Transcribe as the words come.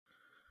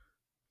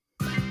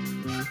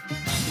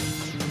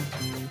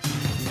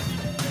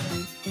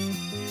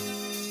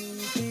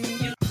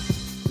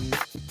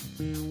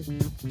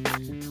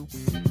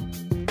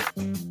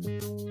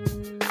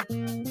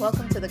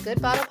Welcome to the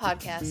Good Bottle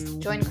Podcast.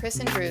 Join Chris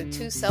and Drew,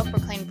 two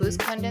self-proclaimed booze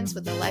pundits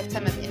with a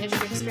lifetime of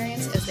industry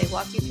experience as they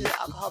walk you through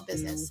the alcohol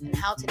business and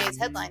how today's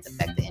headlines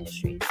affect the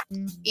industry.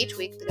 Each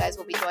week, the guys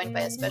will be joined by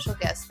a special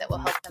guest that will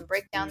help them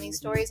break down these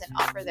stories and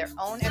offer their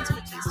own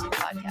expertise to the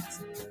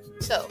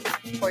podcast. So,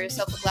 pour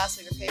yourself a glass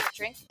of your favorite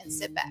drink and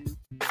sit back.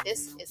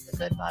 This is the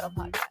Good Bottle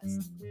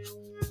Podcast.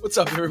 What's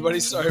up,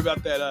 everybody? Sorry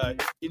about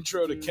that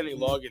intro to Kenny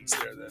Loggins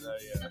there that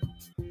I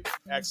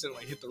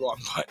accidentally hit the wrong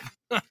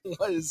button.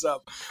 What is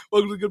up?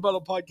 Welcome to the Good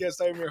Bottle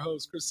Podcast. I am your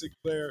host, Chris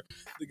Sinclair,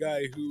 the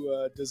guy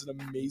who does an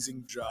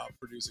amazing job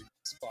producing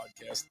this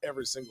podcast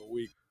every single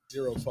week.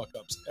 Zero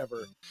fuck-ups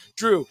ever.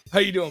 Drew, how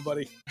you doing,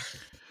 buddy?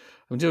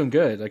 I'm doing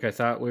good. I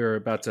thought we were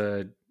about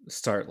to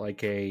start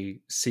like a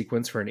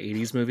sequence for an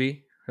 80s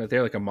movie right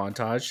there, like a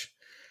montage.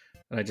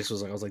 And I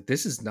was like,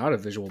 this is not a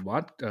visual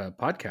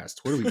podcast.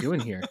 What are we doing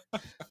here?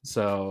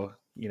 So,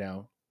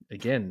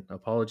 again,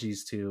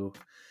 apologies to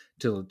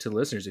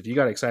listeners. If you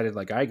got excited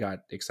like I got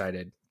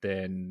excited,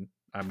 then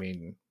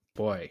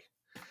boy,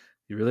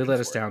 you really let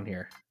us down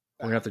here.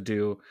 We're gonna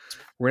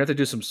have to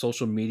do some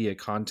social media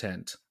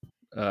content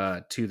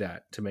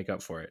to make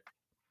up for it.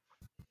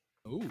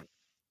 Ooh.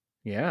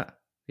 Yeah.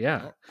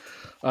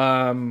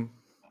 Well,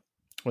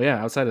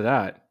 yeah, outside of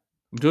that,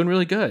 I'm doing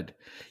really good.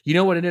 You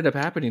know what ended up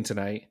happening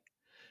tonight?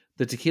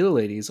 The Tequila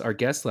Ladies, our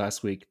guests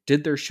last week,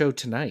 did their show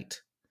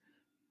tonight.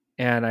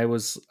 And I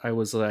was a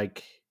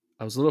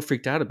little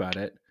freaked out about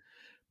it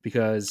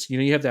because,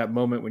 you have that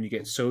moment when you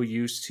get so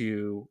used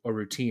to a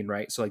routine,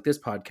 right? So like this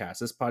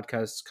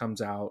podcast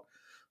comes out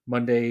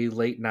Monday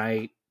late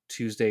night,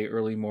 Tuesday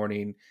early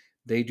morning.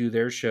 They do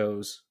their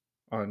shows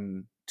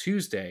on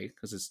Tuesday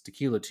because it's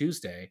Tequila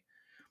Tuesday.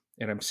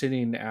 And I'm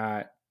sitting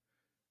at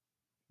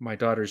my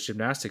daughter's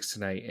gymnastics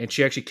tonight, and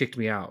she actually kicked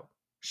me out.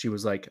 She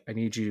was like, I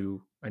need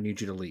you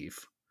to leave.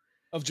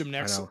 Of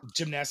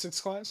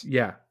gymnastics class?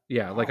 Yeah.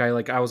 Wow.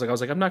 I was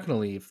like, I'm not going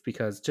to leave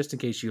because just in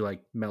case you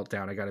like melt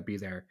down, I got to be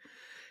there.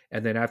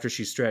 And then after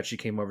she stretched, she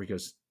came over and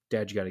goes,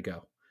 Dad, you got to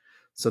go.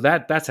 So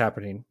that's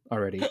happening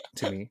already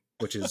to me,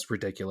 which is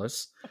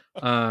ridiculous.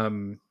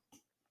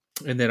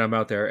 And then I'm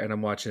out there and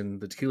I'm watching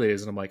the Tequila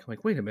Ladies and I'm like,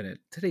 wait a minute,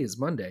 today is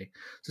Monday.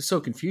 It's so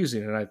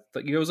confusing. And I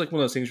thought, it was like one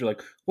of those things where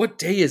like, what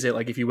day is it?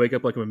 Like if you wake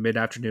up like a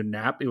mid-afternoon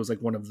nap, it was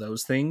like one of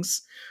those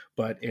things,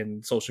 but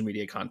in social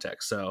media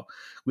context. So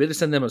we had to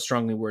send them a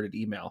strongly worded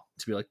email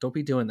to be like, don't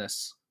be doing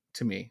this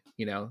to me.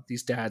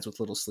 These dads with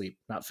little sleep,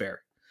 not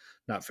fair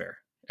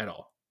at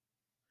all.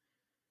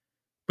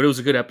 But it was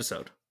a good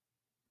episode.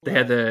 They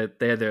had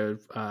the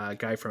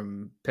guy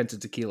from Penta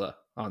Tequila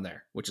on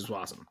there, which is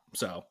awesome.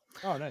 So,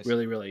 nice.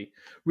 Really, really,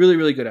 really,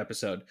 really good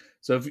episode.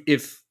 So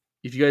if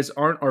you guys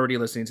aren't already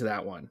listening to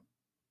that one,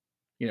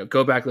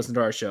 go back, listen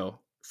to our show,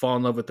 fall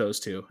in love with those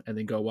two, and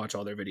then go watch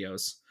all their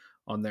videos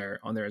on their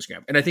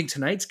Instagram. And I think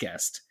tonight's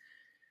guest,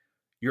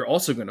 you're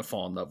also going to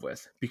fall in love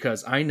with,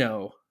 because I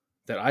know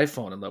that I've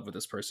fallen in love with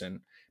this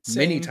person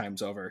many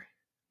times over.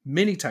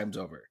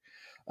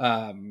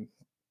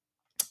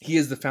 He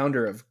is the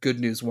founder of Good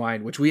News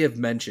Wine, which we have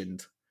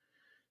mentioned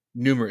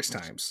numerous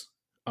times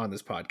on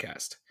this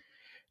podcast.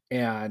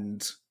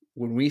 And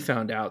when we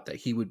found out that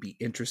he would be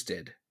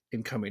interested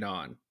in coming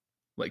on,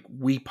 like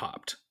we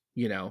popped,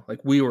 like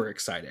we were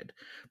excited,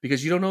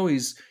 because you don't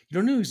always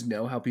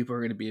know how people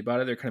are going to be about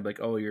it. They're kind of like,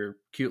 oh, your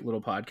cute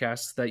little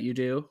podcasts that you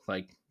do,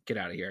 like, get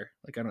out of here.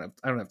 Like, I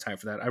don't have time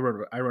for that.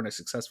 I run a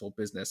successful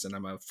business and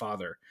I'm a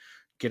father.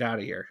 Get out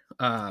of here.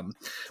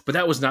 But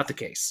that was not the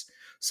case.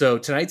 So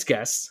tonight's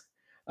guest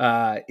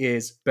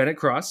is Bennett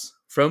Cross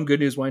from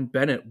Good News Wine.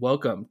 Bennett,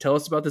 welcome. Tell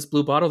us about this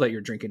blue bottle that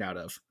you're drinking out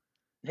of.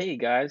 Hey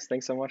guys,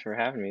 thanks so much for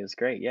having me. It's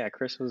great. Yeah,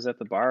 Chris was at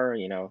the bar,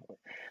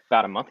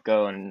 about a month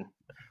ago, and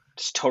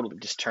just totally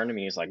just turned to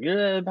me. He's like,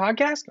 "Yeah,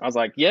 podcast?" I was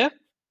like, "Yeah,"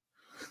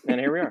 and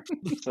here we are.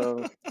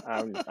 So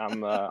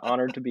I'm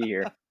honored to be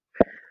here.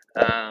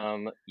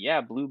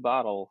 Blue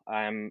bottle.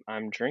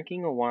 I'm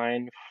drinking a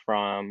wine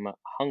from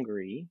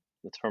Hungary.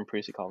 It's from a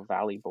producer called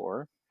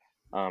Valibor.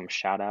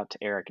 Shout out to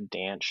Eric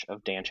Danch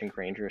of Danch and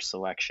Granger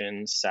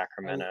Selections,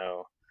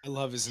 Sacramento. I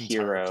love his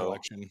entire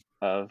collection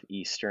of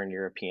Eastern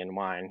European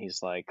wine.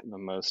 He's like the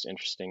most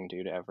interesting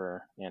dude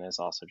ever, and is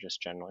also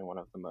just generally one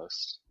of the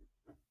most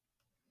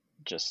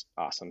just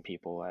awesome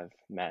people I've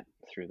met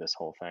through this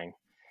whole thing.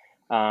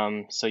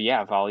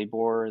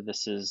 Valibor.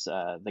 This is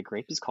the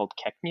grape is called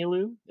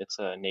Kekmilu. It's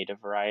a native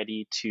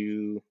variety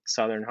to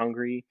southern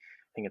Hungary.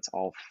 I think it's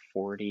all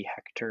 40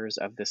 hectares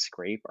of this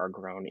grape are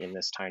grown in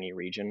this tiny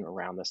region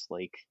around this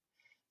Lake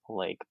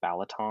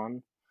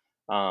Balaton.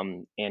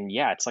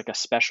 It's like a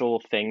special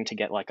thing to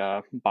get like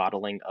a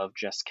bottling of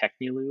just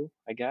Kekmilu,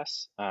 I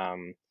guess.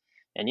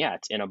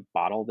 It's in a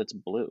bottle that's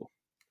blue.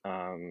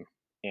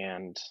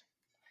 And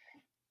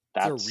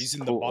that's Is there a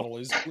reason cool. The bottle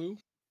is blue?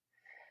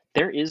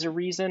 There is a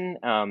reason.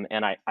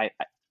 And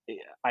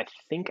I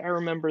think I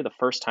remember the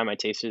first time I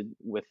tasted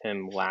with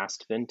him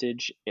last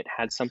vintage, it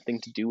had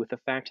something to do with the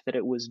fact that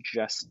it was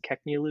just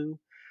Kekmilu,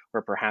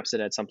 or perhaps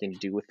it had something to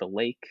do with the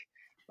lake.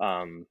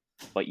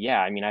 But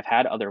yeah, I've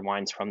had other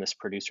wines from this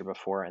producer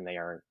before, and they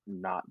are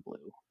not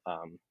blue.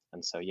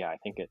 And so, yeah, I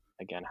think it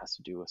again has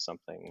to do with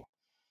something,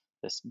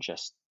 this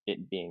just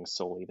it being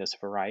solely this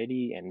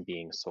variety and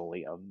being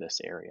solely of this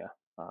area.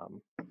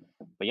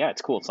 But yeah,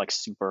 it's cool. It's like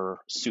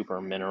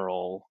super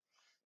mineral,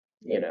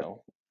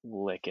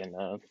 licking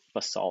a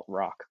basalt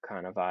rock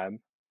kind of vibe,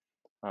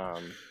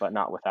 but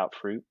not without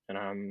fruit, and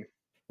I'm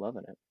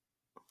loving it.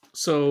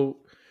 So,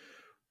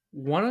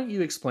 why don't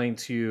you explain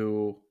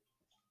to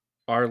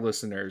our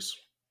listeners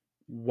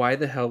why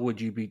the hell would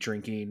you be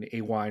drinking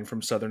a wine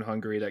from Southern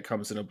Hungary that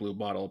comes in a blue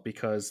bottle?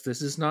 Because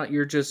this is not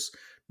your just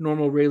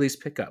normal Rayleigh's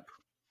pickup.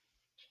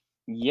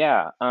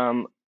 Yeah.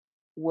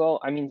 Well,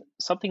 I mean,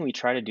 something we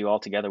try to do all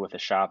together with the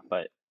shop,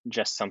 but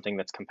just something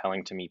that's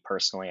compelling to me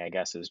personally, I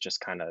guess, is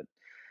just kind of,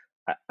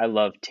 I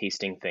love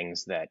tasting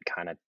things that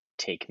kind of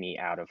take me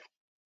out of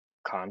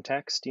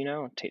context,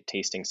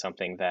 tasting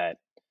something that,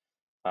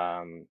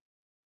 um,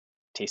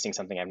 tasting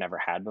something I've never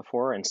had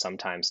before, and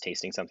sometimes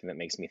tasting something that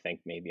makes me think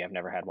maybe I've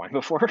never had wine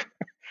before.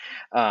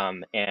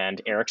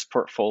 And Eric's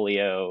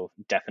portfolio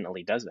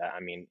definitely does that. I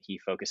mean, he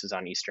focuses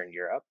on Eastern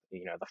Europe.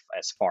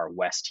 As far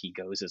west he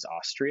goes is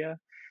Austria,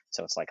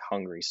 so it's like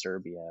Hungary,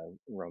 Serbia,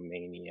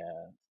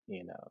 Romania,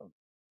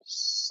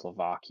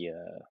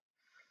 Slovakia,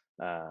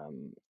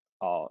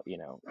 all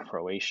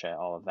Croatia,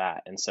 all of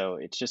that. And so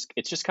it's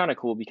just kind of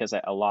cool because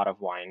a lot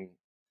of wine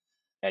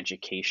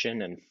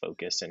education and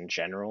focus in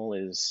general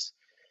is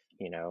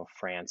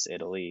France,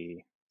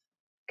 Italy,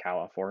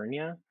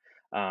 California.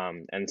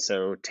 And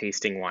so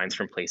tasting wines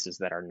from places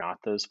that are not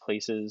those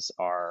places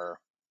are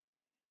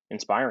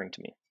inspiring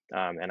to me.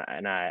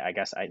 And I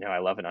guess I know I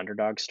love an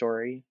underdog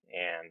story,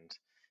 and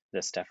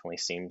this definitely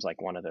seems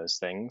like one of those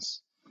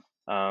things.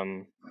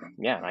 Um,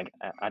 yeah, and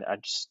I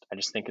just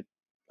think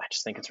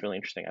it's really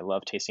interesting. I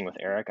love tasting with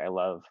Eric. I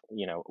love,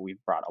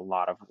 we've brought a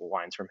lot of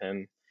wines from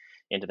him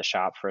into the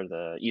shop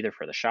either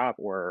for the shop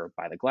or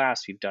by the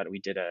glass. We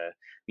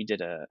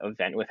did a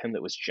event with him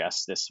that was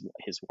just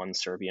his one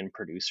Serbian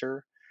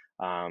producer.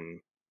 Um,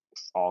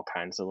 all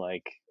kinds of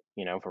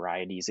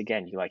varieties.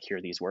 Again, you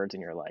hear these words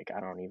and you're like, I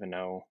don't even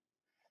know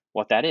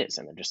what that is,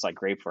 and they're just like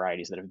grape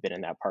varieties that have been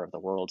in that part of the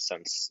world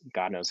since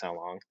God knows how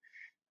long.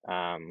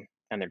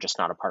 And they're just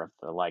not a part of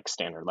the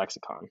standard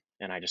lexicon.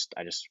 And I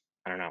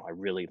don't know. I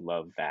really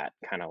love that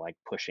kind of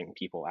pushing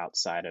people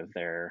outside of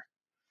their,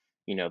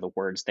 the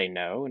words they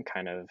know, and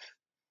kind of,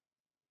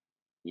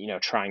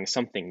 trying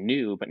something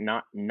new, but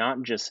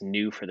not just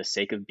new for the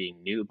sake of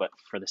being new, but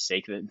for the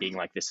sake of it being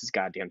this is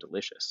goddamn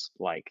delicious.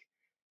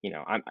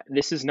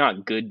 This is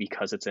not good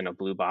because it's in a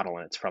blue bottle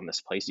and it's from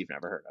this place you've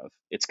never heard of.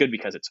 It's good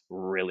because it's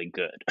really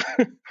good.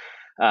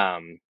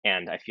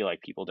 And I feel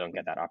like people don't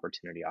get that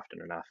opportunity often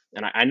enough.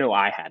 And I know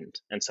I hadn't.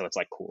 And so it's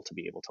cool to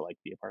be able to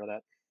be a part of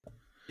that.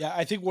 Yeah,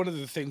 I think one of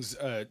the things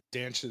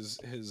Danch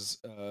has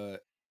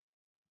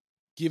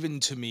given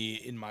to me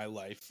in my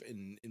life,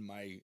 in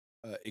my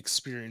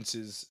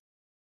experiences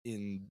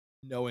in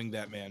knowing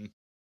that man,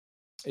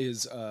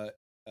 is uh,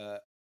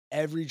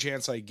 every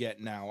chance I get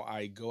now,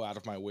 I go out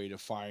of my way to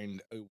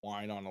find a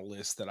wine on a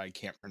list that I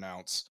can't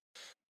pronounce.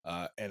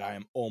 And I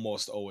am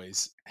almost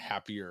always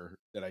happier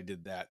that I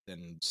did that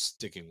than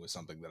sticking with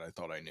something that I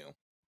thought I knew.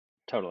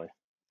 Totally.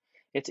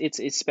 It's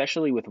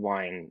especially with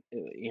wine,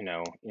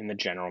 in the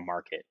general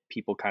market,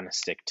 people kind of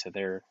stick to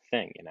their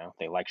thing.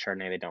 They like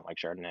Chardonnay, they don't like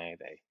Chardonnay.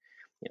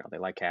 They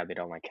like Cab, they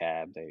don't like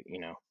Cab.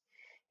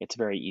 It's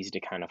very easy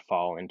to kind of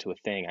fall into a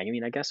thing. I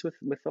mean, I guess with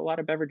a lot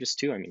of beverages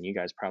too. I mean, you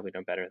guys probably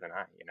know better than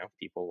I.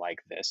 People like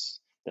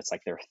this. That's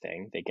their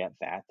thing. They get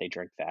that, they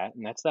drink that,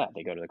 and that's that.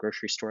 They go to the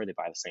grocery store, they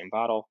buy the same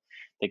bottle.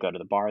 They go to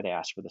the bar, they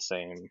ask for the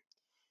same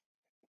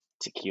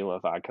tequila,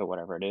 vodka,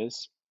 whatever it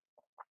is.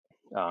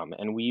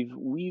 And we've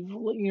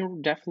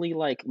definitely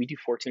we do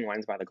 14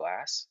 wines by the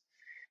glass,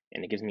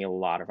 and it gives me a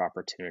lot of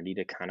opportunity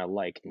to kind of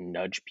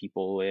nudge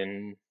people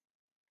in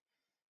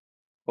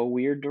a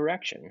weird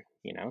direction.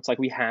 It's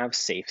we have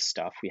safe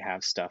stuff. We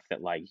have stuff that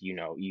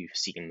you've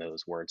seen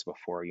those words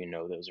before,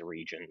 those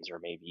regions or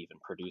maybe even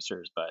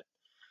producers, but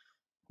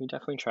we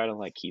definitely try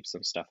to keep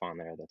some stuff on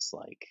there that's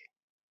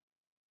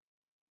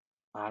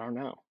I don't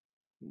know.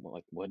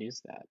 What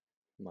is that?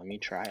 Let me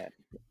try it.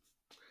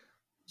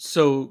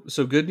 So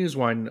Good News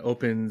Wine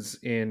opens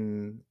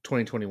in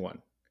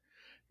 2021,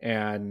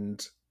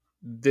 and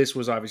this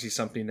was obviously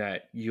something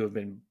that you have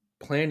been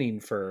planning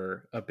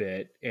for a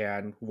bit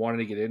and wanted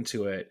to get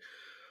into it.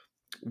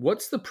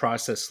 What's the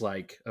process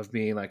like of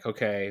being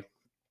okay,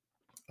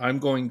 I'm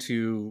going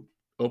to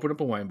open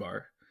up a wine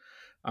bar.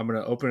 I'm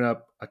going to open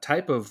up a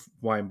type of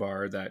wine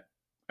bar that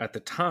at the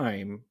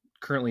time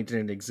currently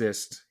didn't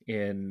exist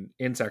in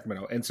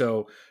Sacramento. And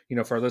so,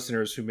 for our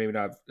listeners who maybe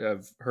not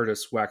have heard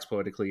us wax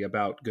poetically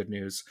about Good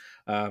News,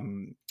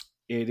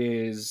 it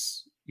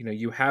is,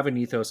 you have an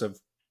ethos of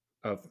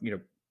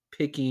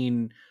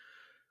picking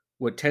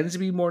what tends to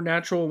be more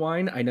natural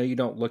wine. I know you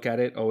don't look at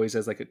it always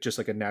as just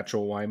like a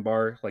natural wine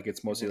bar.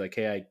 It's mostly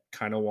hey, I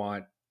kind of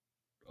want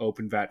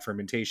open vat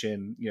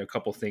fermentation, a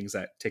couple things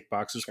that tick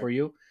boxes Sure. for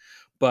you.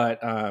 But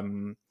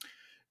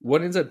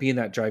what ends up being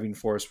that driving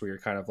force where you're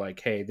kind of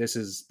hey, this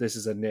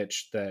is a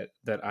niche that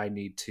I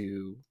need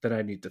to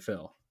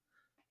fill?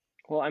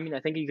 Well, I mean, I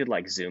think you could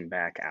like zoom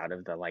back out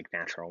of the like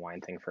natural wine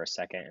thing for a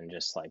second and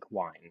just like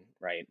wine,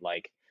 right?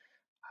 Like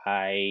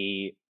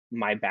I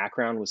my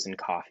background was in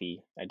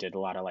coffee. I did a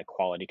lot of like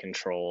quality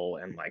control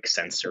and like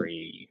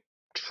sensory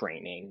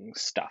training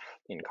stuff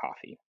in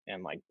coffee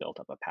and like built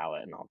up a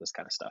palate and all this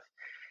kind of stuff.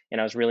 And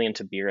I was really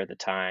into beer at the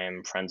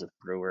time, friends with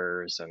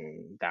brewers,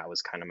 and that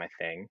was kind of my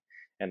thing.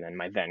 And then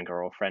my then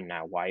girlfriend,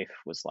 now wife,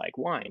 was like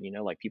wine,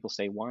 like people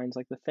say wine's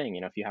like the thing,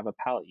 if you have a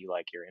palate you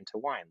like, you're into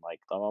wine,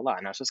 like blah blah blah.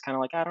 And I was just kind of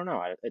like, I don't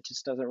know, it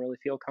just doesn't really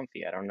feel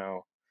comfy. I don't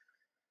know.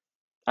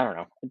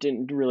 It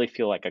didn't really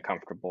feel like a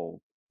comfortable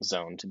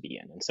zone to be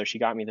in. And so she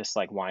got me this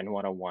like wine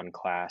 101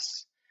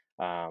 class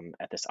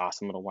at this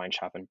awesome little wine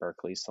shop in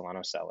Berkeley,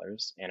 Solano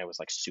Cellars. And it was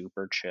like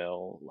super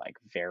chill, like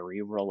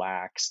very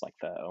relaxed. Like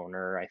the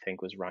owner, I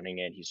think, was running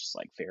it. He's just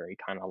like very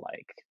kind of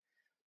like,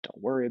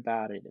 don't worry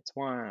about it. It's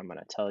wine. I'm going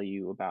to tell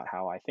you about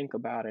how I think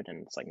about it.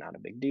 And it's like not a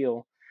big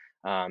deal.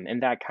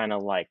 And that kind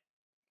of like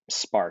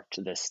sparked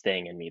this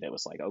thing in me that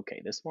was like,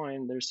 okay, this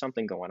wine, there's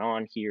something going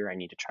on here. I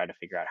need to try to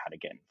figure out how to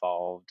get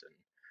involved.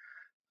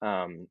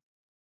 And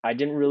I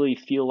didn't really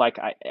feel like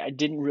I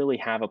didn't really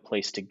have a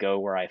place to go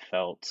where I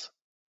felt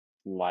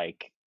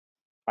like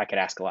I could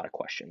ask a lot of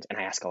questions. And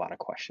I ask a lot of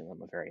questions.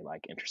 I'm a very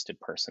like interested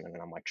person,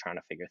 and I'm like trying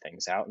to figure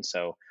things out. And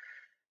so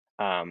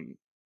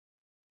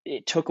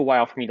it took a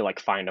while for me to like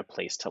find a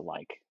place to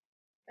like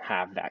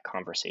have that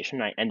conversation.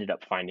 I ended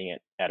up finding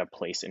it at a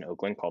place in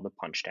Oakland called the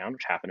Punch Down,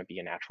 which happened to be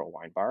a natural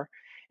wine bar.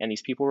 And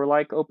these people were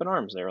like open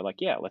arms. They were like,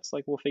 yeah,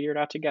 we'll figure it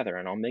out together,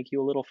 and I'll make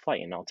you a little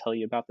flight, and I'll tell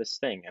you about this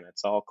thing, and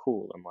it's all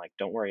cool, and like,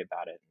 don't worry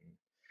about it.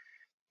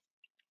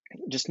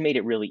 And just made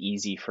it really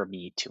easy for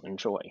me to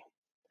enjoy.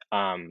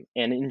 And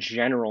in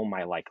general,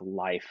 my like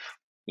life,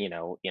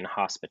 in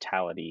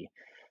hospitality,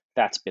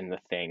 that's been the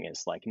thing,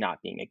 is like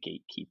not being a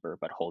gatekeeper,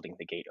 but holding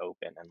the gate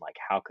open, and like,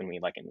 how can we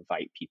like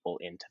invite people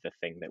into the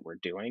thing that we're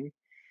doing?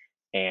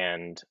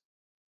 And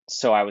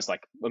so I was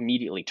like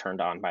immediately turned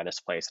on by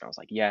this place, and I was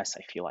like, yes,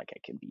 I feel like I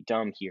could be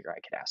dumb here. I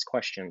could ask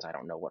questions. I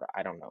don't know,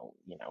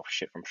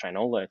 shit from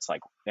Shinola. It's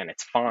like, and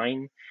it's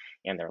fine.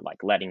 And they're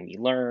like letting me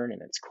learn,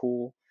 and it's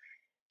cool.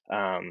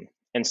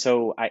 And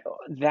so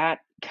that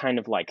kind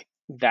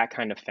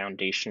of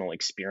foundational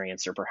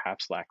experience, or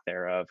perhaps lack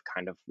thereof,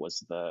 kind of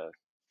was the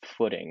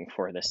footing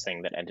for this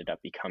thing that ended up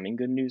becoming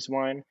Good News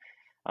Wine.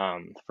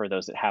 For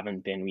those that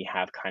haven't been, we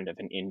have kind of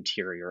an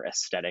interior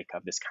aesthetic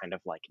of this kind of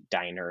like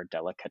diner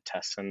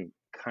delicatessen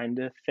kind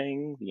of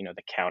thing.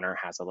 The counter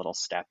has a little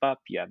step up.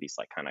 You have these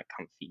like kind of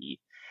comfy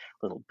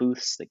little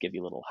booths that give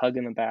you a little hug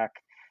in the back.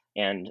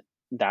 And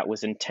that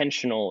was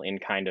intentional in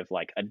kind of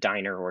like a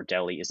diner or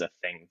deli is a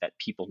thing that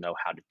people know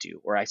how to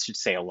do, or I should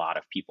say a lot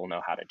of people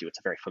know how to do. It's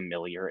a very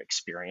familiar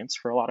experience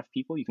for a lot of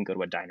people. You can go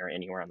to a diner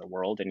anywhere in the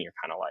world and you're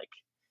kind of like,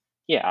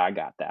 yeah, I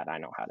got that. I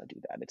know how to do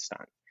that. It's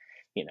not,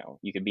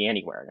 you could be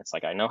anywhere and it's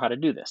like, I know how to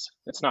do this.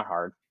 It's not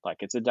hard. Like,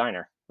 it's a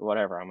diner,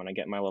 whatever. I'm going to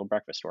get my little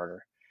breakfast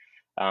order.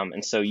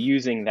 And so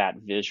using that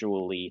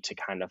visually to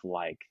kind of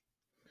like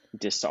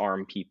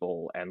disarm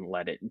people and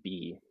let it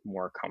be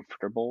more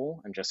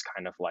comfortable, and just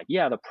kind of like,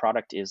 yeah, the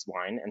product is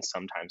wine, and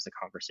sometimes the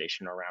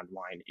conversation around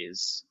wine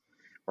is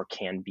or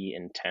can be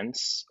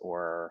intense,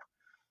 or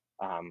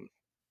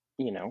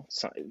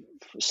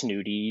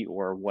snooty,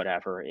 or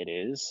whatever it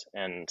is.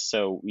 And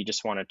so we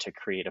just wanted to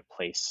create a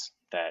place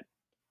that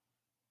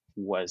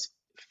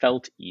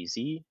felt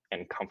easy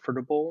and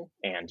comfortable,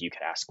 and you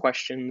could ask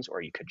questions,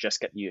 or you could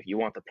just get, if you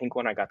want the pink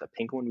one, I got the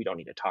pink one, we don't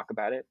need to talk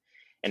about it.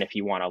 And if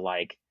you want to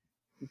like,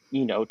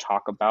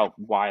 talk about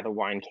why the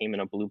wine came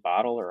in a blue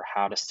bottle, or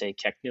how to say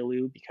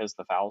Keknilu because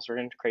the vowels are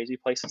in crazy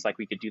places, like,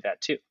 we could do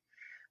that too.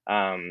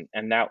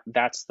 And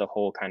that's the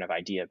whole kind of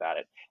idea about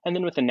it. And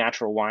then with the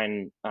natural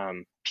wine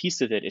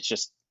piece of it, it's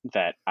just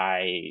that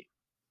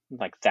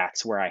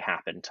that's where I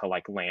happened to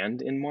like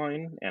land in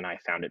wine, and I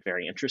found it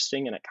very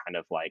interesting, and it kind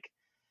of like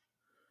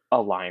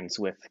aligns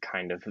with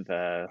kind of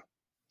the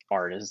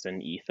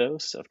artisan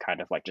ethos of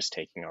kind of like just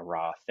taking a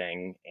raw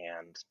thing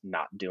and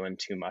not doing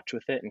too much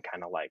with it, and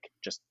kind of like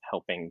just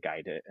helping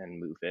guide it and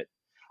move it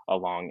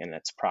along in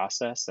its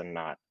process, and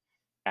not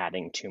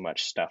adding too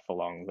much stuff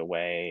along the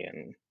way.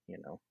 And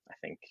I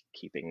think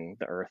keeping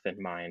the earth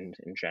in mind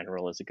in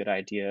general is a good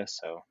idea.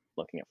 So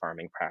looking at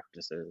farming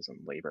practices and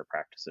labor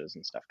practices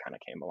and stuff kind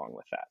of came along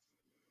with that.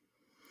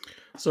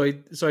 So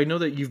I know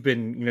that you've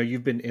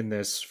been in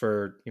this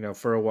for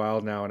for a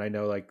while now, and I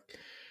know like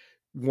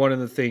one of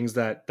the things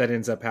that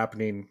ends up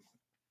happening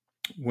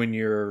when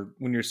you're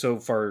so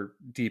far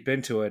deep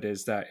into it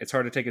is that it's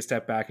hard to take a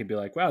step back and be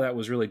like, wow, that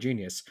was really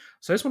genius.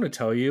 So I just want to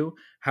tell you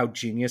how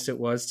genius it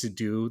was to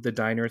do the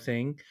diner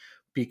thing,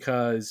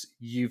 because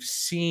you've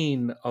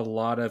seen a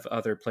lot of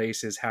other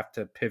places have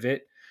to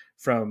pivot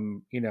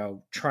from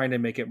trying to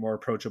make it more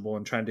approachable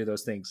and trying to do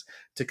those things,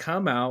 to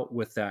come out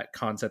with that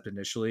concept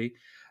initially.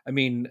 I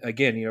mean,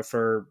 again,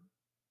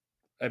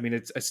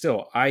 it's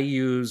still, I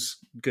use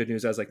Good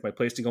News as like my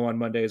place to go on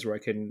Mondays, where I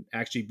can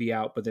actually be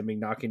out, but then be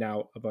knocking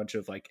out a bunch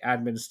of like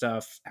admin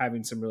stuff,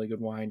 having some really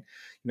good wine.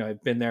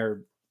 I've been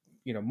there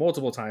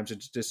multiple times,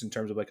 just in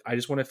terms of like, I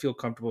just want to feel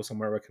comfortable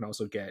somewhere where I can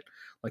also get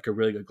like a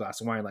really good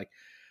glass of wine. Like,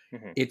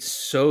 it's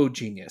so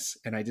genius.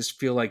 And I just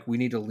feel like we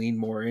need to lean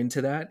more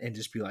into that and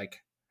just be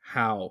like,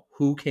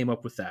 who came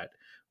up with that?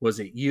 Was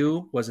it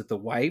you? Was it the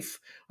wife?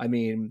 I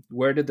mean,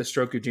 where did the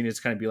stroke of genius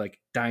kind of be like,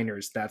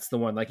 diners? That's the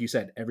one. Like you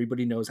said,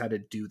 everybody knows how to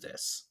do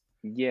this.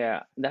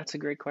 Yeah, that's a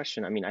great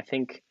question. I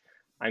think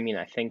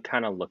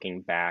kind of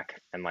looking back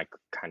and like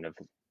kind of,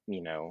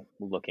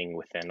 looking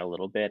within a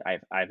little bit,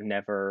 I've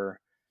never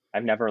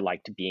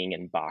liked being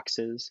in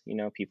boxes.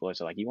 People are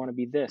like, you want to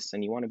be this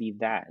and you want to be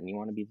that and you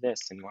want to be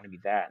this and you want to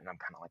be that. And I'm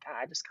kind of like,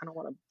 I just kind of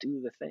want to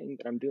do the thing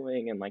that I'm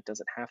doing. And like,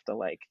 does it have to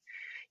like,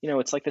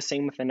 it's like the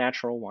same with the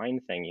natural wine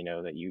thing,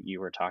 that you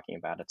were talking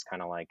about. It's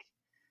kind of like,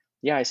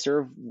 yeah, I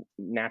serve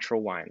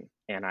natural wine,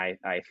 and I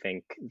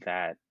think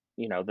that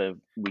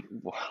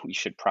we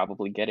should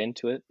probably get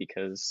into it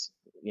because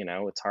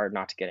it's hard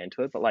not to get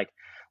into it. But like,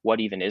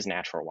 what even is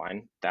natural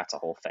wine? That's a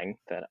whole thing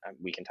that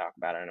we can talk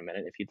about in a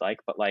minute if you'd like.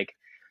 But like,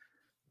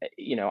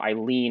 I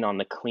lean on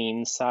the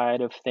clean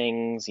side of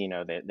things.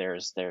 That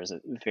there's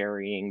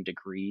varying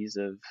degrees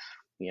of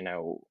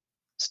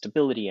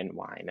stability in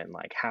wine, and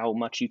like how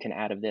much you can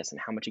add of this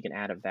and how much you can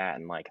add of that,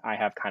 and like I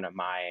have kind of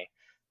my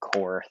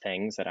core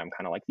things that I'm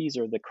kind of like, these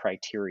are the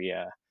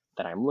criteria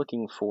that I'm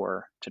looking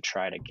for to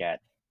try to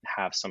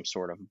have some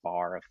sort of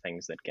bar of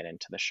things that get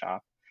into the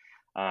shop.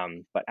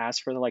 But as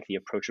for the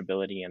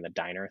approachability and the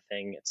diner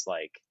thing, it's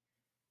like,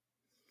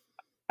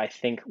 I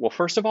think, well,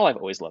 first of all, I've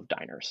always loved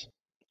diners.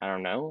 I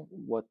don't know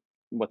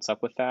what's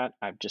up with that.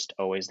 I've just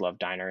always loved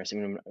diners.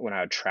 Even when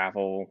I would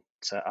travel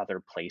to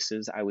other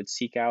places, I would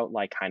seek out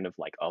like kind of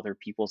like other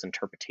people's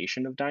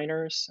interpretation of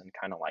diners and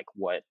kind of like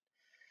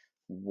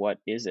what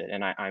is it?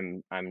 And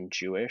I'm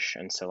Jewish,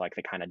 and so like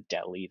the kind of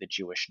the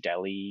Jewish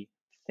deli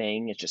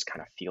thing, it just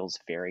kind of feels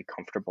very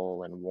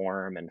comfortable and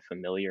warm and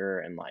familiar,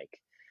 and like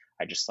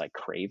I just like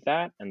crave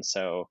that. And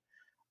so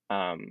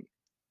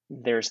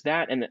there's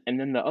that, and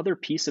then the other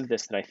piece of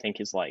this that I think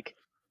is like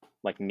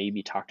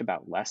maybe talked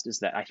about less is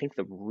that I think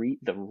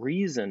the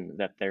reason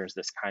that there's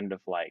this kind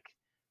of like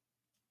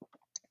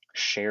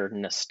shared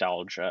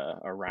nostalgia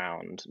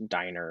around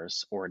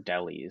diners or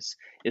delis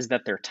is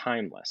that they're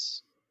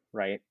timeless,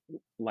 right?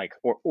 Like,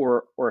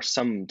 or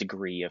some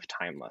degree of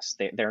timeless.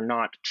 They're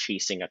not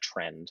chasing a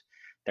trend.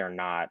 They're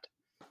not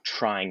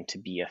trying to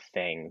be a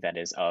thing that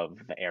is of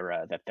the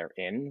era that they're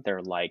in.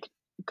 They're like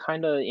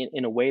kind of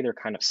in a way they're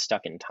kind of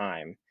stuck in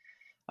time,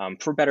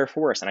 for better or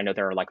for worse. And I know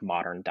there are like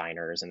modern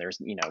diners, and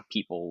there's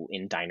people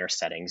in diner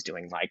settings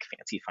doing like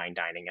fancy fine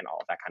dining and all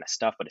of that kind of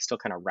stuff, but it still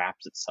kind of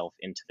wraps itself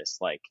into this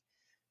like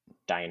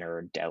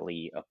diner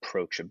deli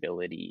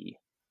approachability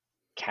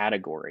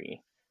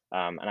category.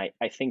 And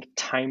I think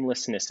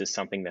timelessness is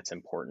something that's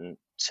important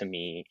to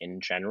me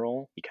in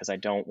general, because I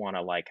don't want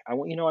to like, I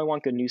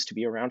want good news to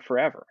be around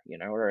forever,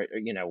 or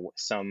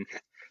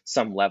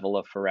some level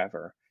of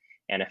forever.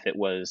 And if it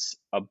was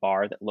a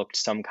bar that looked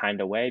some kind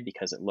of way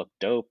because it looked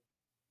dope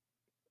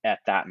at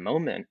that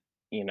moment,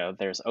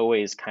 there's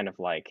always kind of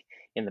like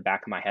in the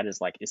back of my head is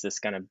like, is this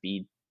going to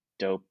be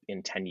dope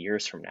in 10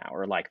 years from now?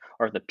 Or like,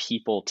 are the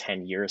people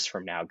 10 years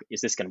from now, is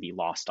this going to be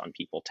lost on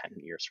people 10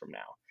 years from now?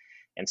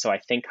 And so I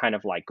think kind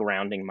of like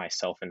grounding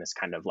myself in this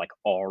kind of like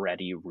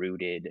already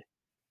rooted,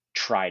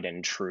 tried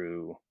and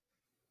true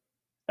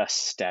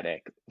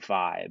aesthetic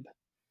vibe,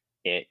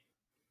 it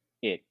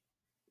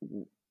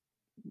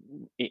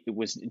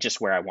was just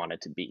where I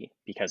wanted to be,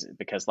 because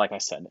like I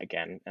said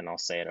again, and I'll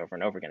say it over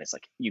and over again, it's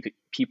like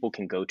people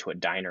can go to a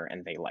diner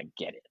and they like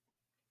get it.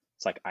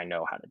 It's like, I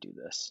know how to do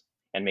this.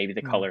 And maybe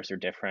the colors are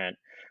different,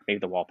 maybe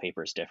the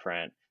wallpaper is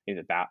different, maybe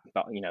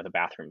the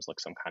bathrooms look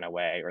some kind of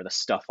way, or the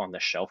stuff on the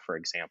shelf, for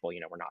example,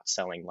 we're not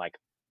selling like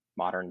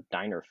modern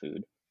diner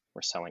food,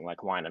 we're selling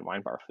like wine and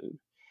wine bar food.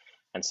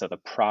 And so the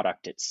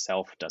product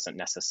itself doesn't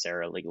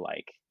necessarily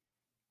like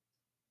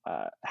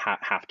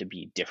have to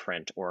be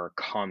different or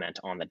comment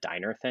on the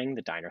diner thing.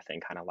 The diner thing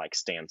kind of like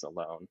stands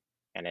alone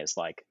and is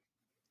like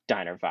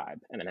diner vibe.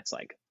 And then it's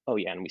like, oh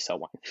yeah, and we sell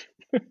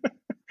wine.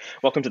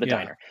 Welcome to the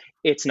diner.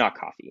 It's not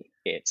coffee,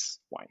 it's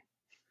wine.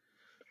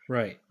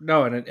 Right.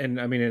 No,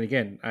 and I mean, and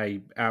again,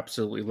 I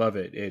absolutely love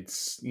it.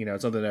 It's,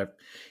 it's something that,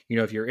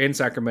 if you're in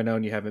Sacramento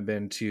and you haven't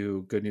been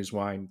to Good News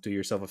Wine, do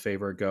yourself a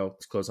favor, go.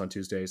 It's closed on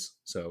Tuesdays.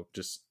 So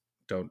just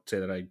don't say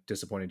that I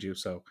disappointed you.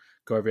 So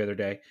go every other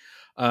day.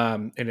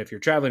 And if you're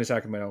traveling to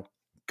Sacramento,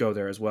 go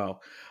there as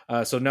well.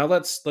 So now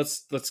let's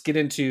get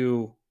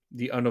into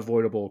the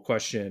unavoidable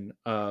question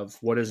of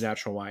what is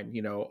natural wine.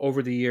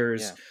 Over the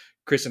years,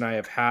 Chris and I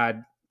have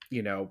had,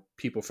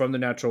 people from the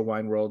natural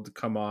wine world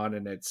come on,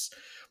 and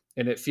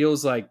it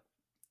feels like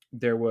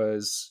there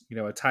was,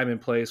 a time and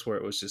place where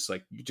it was just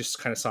like, you just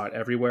kind of saw it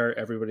everywhere.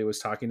 Everybody was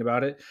talking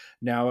about it.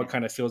 Now it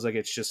kind of feels like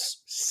it's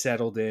just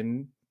settled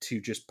in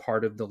to just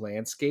part of the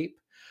landscape,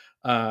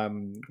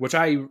 which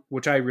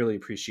I really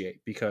appreciate,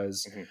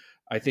 because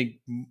I think,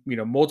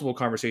 multiple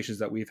conversations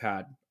that we've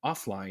had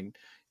offline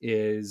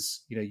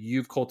is,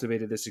 you've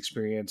cultivated this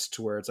experience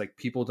to where it's like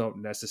people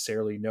don't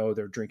necessarily know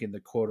they're drinking the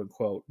quote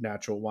unquote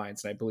natural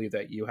wines. And I believe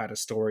that you had a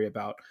story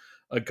about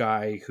a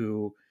guy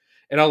who,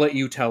 and I'll let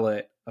you tell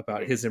it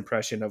about Mhm. his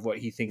impression of what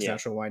he thinks Yeah.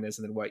 natural wine is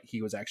and then what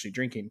he was actually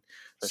drinking.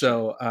 For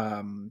sure.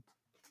 So,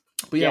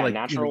 but yeah, like,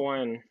 natural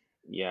wine.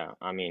 Yeah,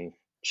 I mean,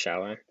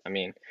 shall I? I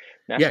mean,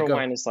 yeah, natural go.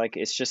 wine is like,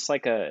 it's just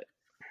like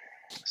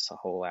it's a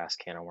whole ass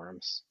can of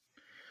worms.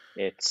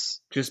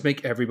 Just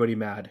make everybody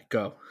mad.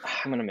 Go.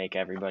 I'm gonna make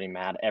everybody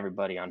mad,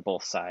 everybody on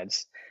both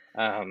sides.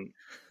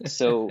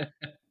 So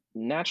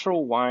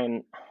natural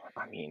wine,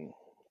 I mean,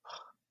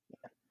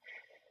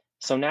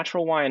 so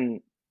natural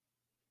wine,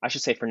 I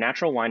should say, for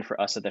natural wine for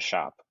us at the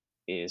shop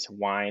is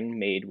wine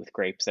made with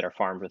grapes that are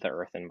farmed with the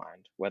earth in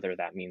mind, whether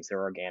that means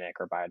they're organic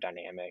or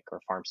biodynamic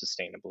or farmed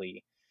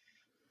sustainably,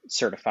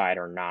 certified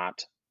or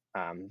not,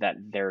 that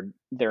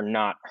they're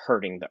not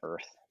hurting the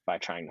earth by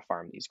trying to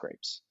farm these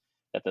grapes.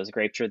 That those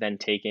grapes are then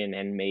taken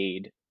and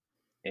made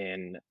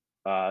in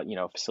a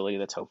facility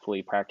that's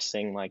hopefully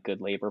practicing like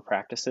good labor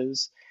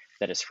practices,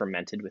 that is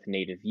fermented with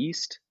native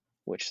yeast,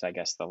 which I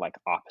guess the like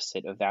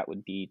opposite of that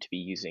would be to be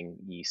using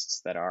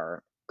yeasts that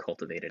are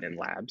cultivated in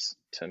labs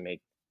to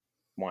make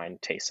wine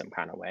taste some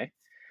kind of way.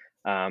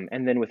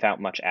 And then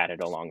without much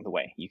added along the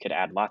way. You could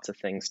add lots of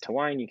things to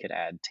wine. You could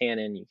add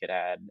tannin, you could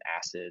add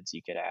acids,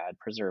 you could add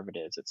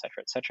preservatives,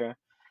 etc., etc.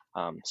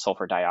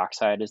 Sulfur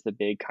dioxide is the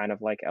big kind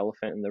of like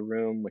elephant in the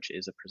room, which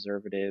is a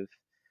preservative.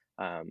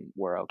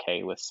 We're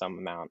okay with some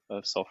amount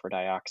of sulfur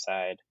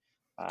dioxide,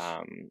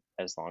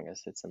 as long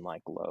as it's in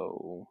like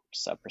low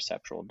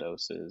subperceptual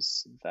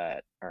doses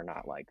that are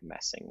not like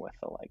messing with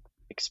the like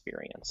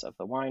experience of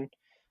the wine.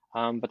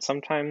 But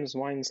sometimes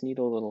wines need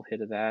a little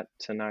hit of that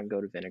to not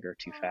go to vinegar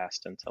too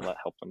fast and to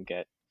help them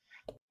get,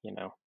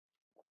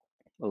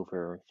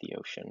 over the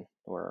ocean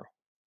or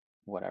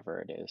whatever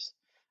it is.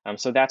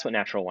 So that's what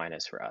natural wine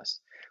is for us.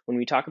 When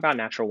we talk about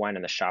natural wine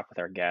in the shop with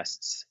our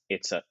guests,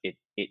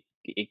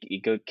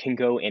 can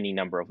go any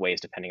number of ways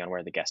depending on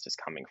where the guest is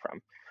coming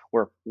from.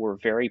 We're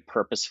very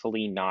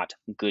purposefully not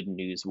good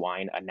news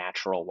wine, a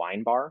natural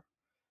wine bar.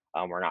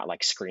 We're not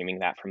like screaming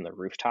that from the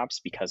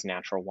rooftops, because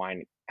natural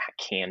wine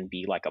can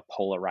be like a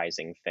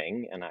polarizing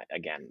thing. And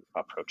again,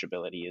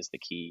 approachability is the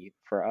key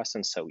for us.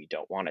 And so we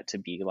don't want it to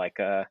be like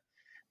a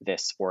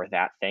this or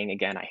that thing.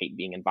 Again, I hate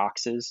being in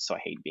boxes. So I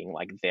hate being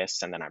like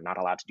this, and then I'm not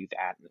allowed to do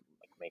that. And it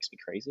like, makes me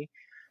crazy.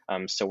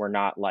 So we're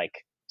not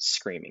like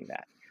screaming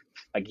that.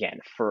 Again,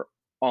 for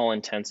all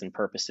intents and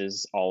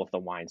purposes, all of the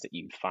wines that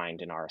you'd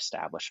find in our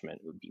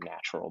establishment would be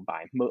natural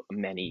by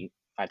many,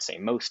 I'd say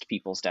most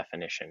people's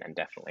definition, and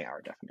definitely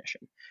our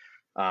definition.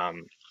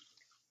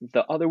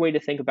 The other way to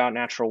think about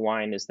natural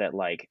wine is that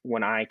like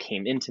when I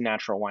came into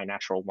natural wine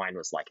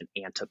was like an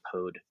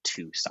antipode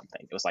to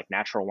something. It was like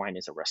natural wine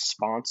is a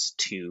response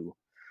to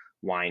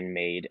wine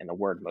made, and the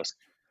word most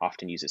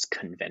often uses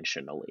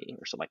conventionally,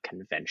 or so like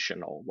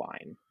conventional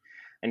wine.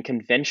 And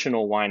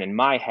conventional wine in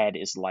my head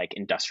is like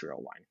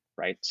industrial wine,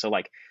 right? So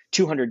like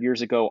 200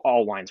 years ago,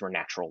 all wines were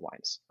natural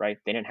wines, right?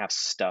 They didn't have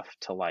stuff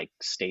to like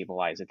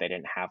stabilize it. They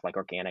didn't have like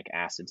organic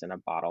acids in a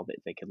bottle that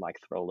they could like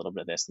throw a little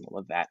bit of this and a little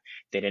of that.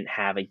 They didn't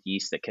have a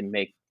yeast that can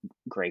make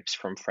grapes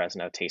from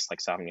Fresno taste like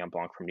Sauvignon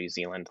Blanc from New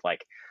Zealand.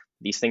 Like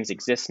these things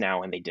exist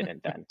now and they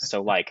didn't then.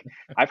 So like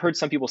I've heard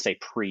some people say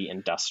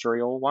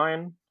pre-industrial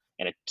wine,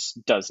 and it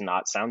does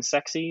not sound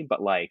sexy,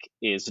 but like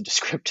is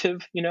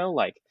descriptive,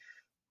 like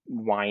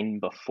wine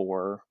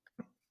before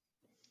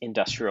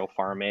industrial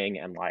farming,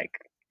 and like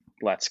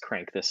let's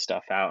crank this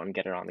stuff out and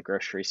get it on the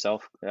grocery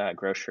shelf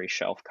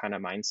kind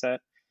of mindset.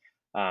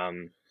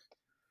 And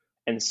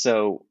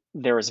so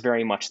there was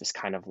very much this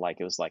kind of like,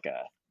 it was like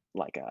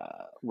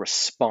a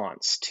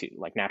response to,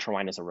 like, natural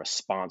wine is a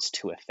response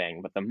to a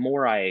thing. But the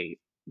more I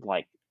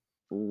like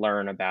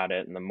learn about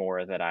it and the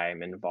more that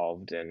I'm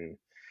involved in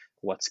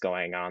what's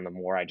going on, the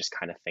more I just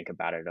kind of think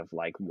about it of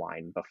like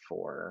wine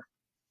before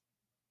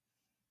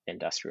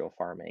industrial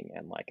farming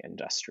and like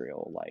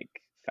industrial like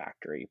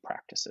factory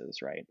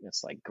practices, right?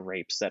 It's like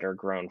grapes that are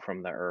grown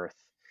from the earth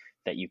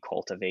that you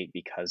cultivate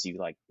because you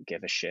like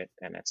give a shit,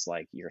 and it's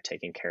like you're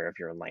taking care of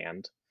your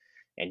land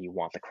and you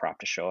want the crop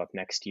to show up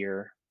next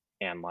year,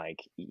 and like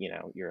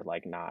you're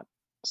like not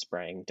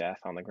spraying death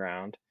on the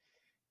ground,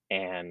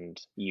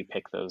 and you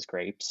pick those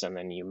grapes and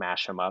then you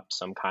mash them up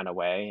some kind of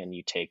way and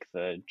you take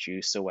the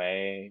juice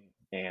away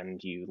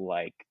and you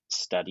like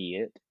study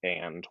it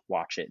and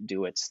watch it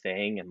do its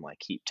thing and like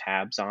keep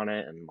tabs on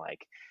it and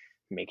like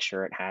make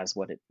sure it has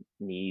what it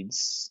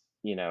needs,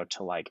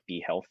 to like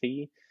be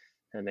healthy,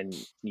 and then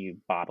you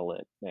bottle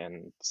it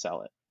and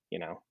sell it.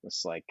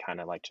 It's like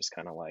kind of like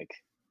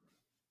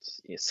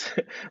it's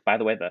by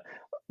the way, the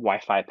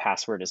Wi-Fi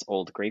password is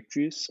old grape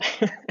juice.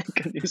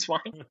 Good news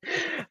wine,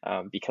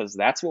 because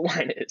that's what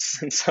wine is.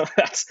 And so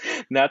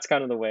that's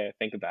kind of the way I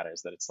think about it,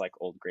 is that it's like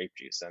old grape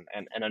juice.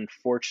 And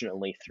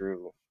unfortunately,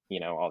 through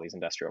all these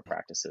industrial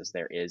practices,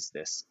 there is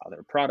this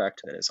other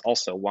product that is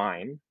also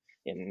wine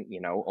in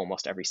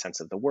almost every sense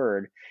of the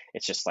word.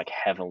 It's just like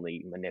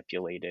heavily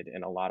manipulated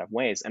in a lot of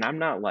ways, and I'm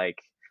not like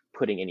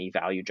putting any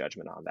value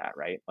judgment on that,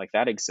 right? Like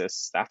that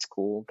exists, that's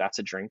cool, that's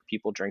a drink,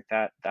 people drink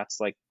that,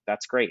 that's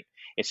great.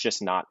 It's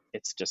just not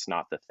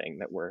the thing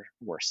that we're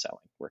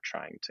selling. We're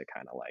trying to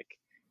kind of like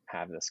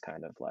have this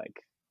kind of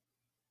like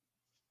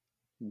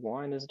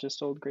wine is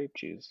just old grape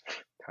juice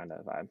kind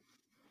of vibe.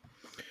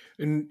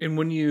 And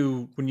when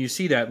you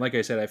see that, like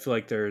I said, I feel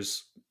like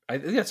I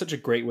think that's such a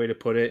great way to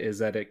put it, is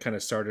that it kind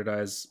of started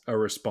as a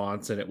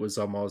response, and it was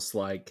almost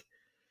like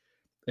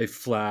a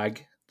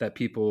flag that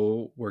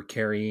people were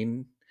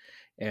carrying,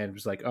 and it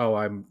was like, oh,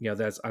 I'm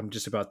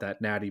just about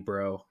that natty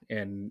bro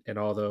and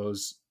all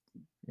those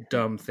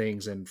dumb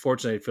things. And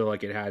fortunately, I feel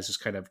like it has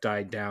just kind of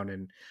died down.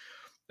 And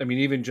I mean,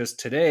 even just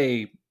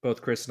today,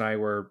 both Chris and I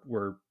were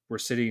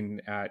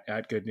sitting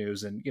at Good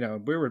News, and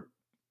we were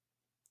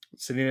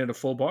sitting at a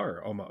full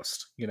bar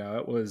almost.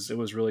 It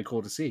was really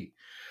cool to see.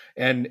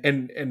 And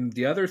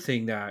the other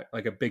thing, that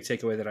like a big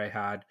takeaway that I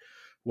had,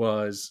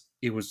 was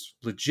it was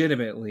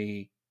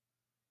legitimately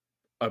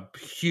a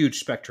huge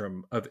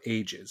spectrum of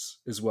ages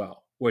as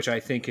well, which I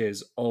think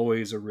is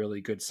always a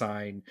really good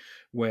sign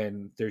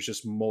when there's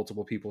just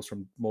multiple people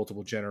from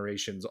multiple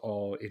generations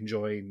all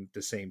enjoying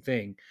the same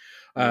thing.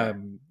 Yeah.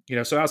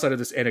 So outside of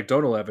this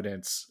anecdotal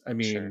evidence, I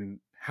mean, Sure.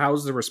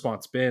 how's the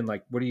response been?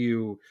 Like, what do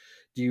you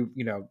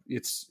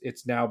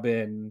it's now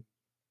been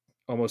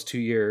almost 2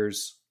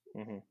 years.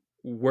 Mm-hmm.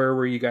 Where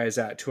were you guys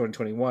at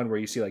 2021, where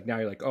you see like now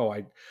you're like, oh,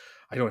 I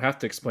don't have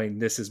to explain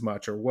this as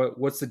much, or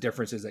what's the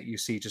differences that you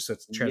see just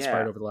that's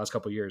transpired Yeah. over the last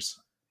couple of years?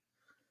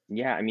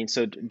 Yeah, I mean,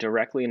 so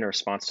directly in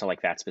response to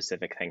like that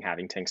specific thing,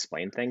 having to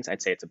explain things,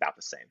 I'd say it's about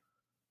the same.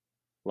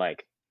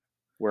 Like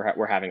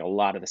we're having a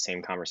lot of the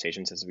same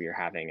conversations as we were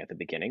having at the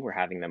beginning. We're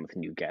having them with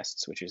new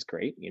guests, which is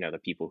great. The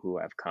people who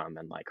have come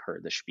and like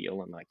heard the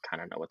spiel and like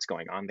kind of know what's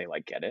going on, they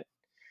like get it.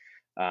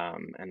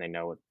 And they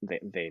know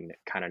they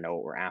kind of know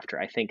what we're after.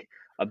 I think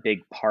a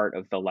big part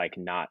of the like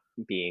not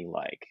being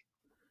like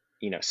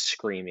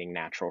screaming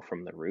natural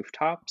from the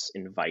rooftops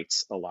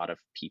invites a lot of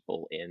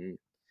people in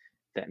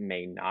that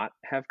may not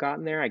have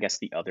gotten there. I guess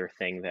the other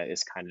thing that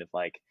is kind of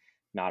like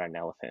not an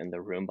elephant in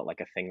the room, but like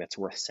a thing that's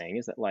worth saying,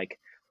 is that like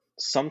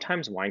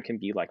sometimes wine can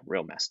be like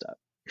real messed up.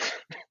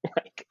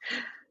 Like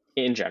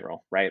in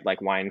general, right?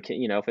 Like wine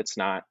can, if it's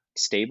not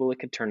stable, it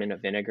could turn into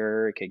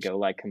vinegar. It could go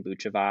like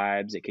kombucha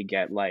vibes. It could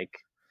get like,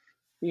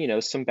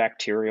 some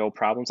bacterial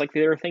problems. Like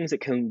there are things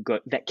that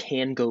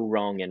can go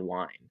wrong in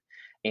wine.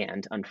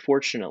 And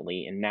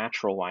unfortunately, in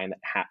natural wine,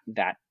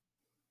 that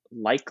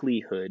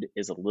likelihood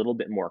is a little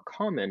bit more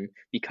common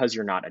because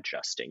you're not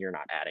adjusting, you're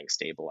not adding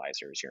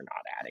stabilizers, you're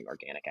not adding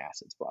organic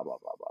acids, blah blah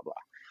blah blah blah.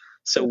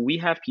 So we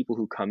have people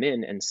who come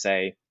in and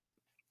say,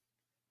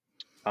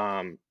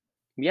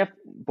 we have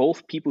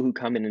both people who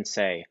come in and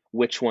say,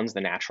 which one's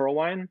the natural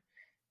wine?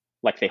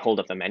 Like they hold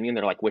up the menu and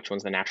they're like, which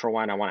one's the natural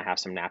wine? I want to have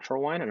some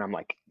natural wine. And I'm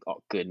like,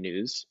 oh, good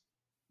news,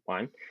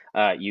 wine.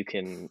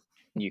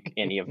 You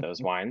any of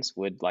those wines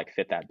would like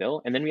fit that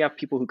bill. And then we have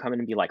people who come in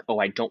and be like, oh,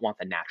 I don't want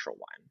the natural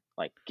wine.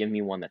 Like, give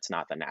me one that's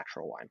not the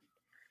natural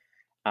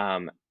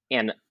wine.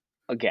 And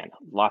again,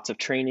 lots of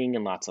training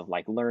and lots of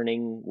like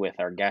learning with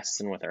our guests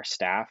and with our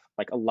staff.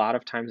 Like a lot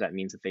of times that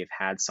means that they've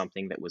had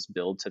something that was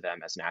billed to them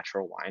as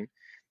natural wine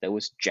that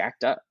was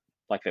jacked up.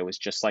 Like that was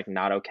just like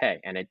not okay.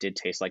 And it did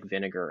taste like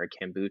vinegar or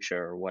kombucha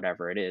or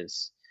whatever it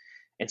is.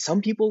 And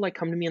some people like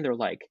come to me and they're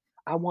like,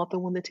 I want the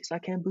one that tastes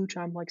like kombucha.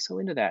 I'm like so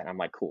into that. And I'm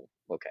like, cool,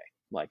 okay.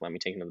 Like, let me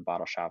take you to the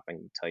bottle shop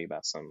and tell you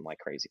about some like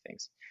crazy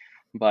things.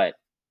 But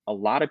a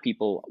lot of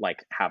people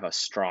like have a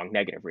strong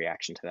negative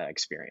reaction to that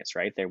experience,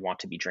 right? They want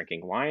to be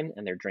drinking wine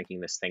and they're drinking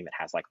this thing that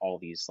has like all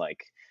these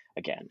like,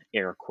 again,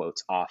 air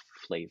quotes, off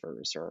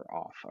flavors or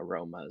off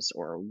aromas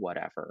or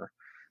whatever,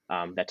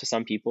 that to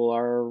some people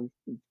are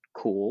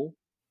cool.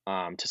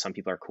 To some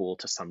people are cool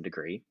to some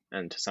degree,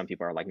 and to some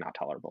people are like not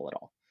tolerable at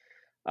all.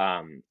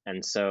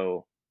 And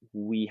so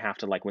we have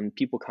to like, when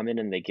people come in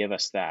and they give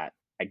us that,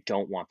 I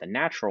don't want the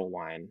natural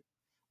wine,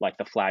 like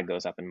the flag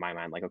goes up in my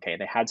mind, like, okay,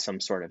 they had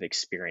some sort of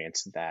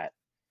experience that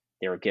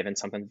they were given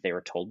something that they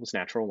were told was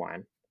natural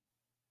wine.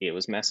 It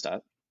was messed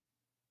up.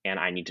 And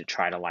I need to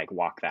try to like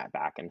walk that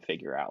back and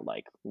figure out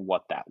like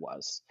what that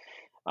was.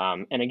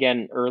 And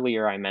again,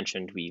 earlier I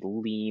mentioned we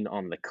lean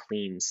on the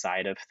clean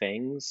side of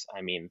things.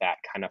 I mean, that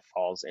kind of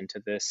falls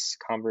into this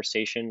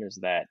conversation, is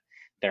that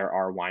there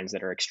are wines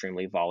that are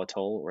extremely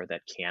volatile or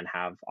that can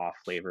have off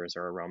flavors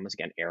or aromas.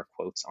 Again, air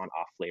quotes on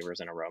off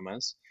flavors and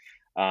aromas.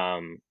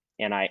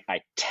 And I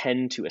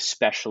tend to,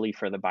 especially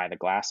for the by the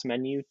glass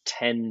menu,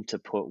 tend to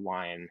put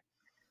wine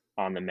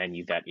on the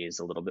menu that is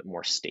a little bit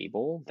more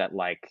stable, that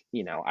like,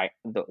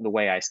 the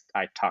way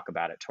I talk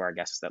about it to our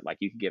guests, that like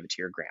you could give it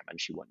to your grandma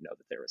and she wouldn't know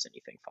that there was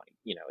anything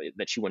funny,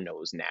 that she wouldn't know it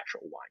was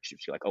natural wine. She'd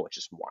be like, oh, it's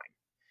just wine,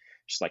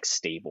 just like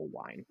stable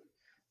wine.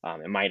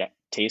 It might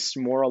taste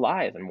more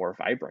alive and more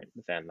vibrant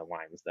than the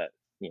wines that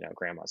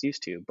grandma's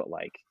used to, but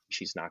like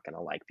she's not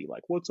gonna like be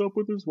like, what's up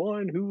with this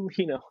wine, who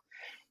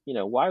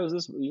why was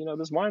this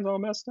this wine's all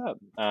messed up.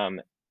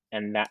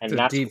 And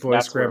that's deep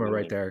voice where grandma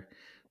right there.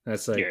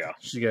 That's like, yeah,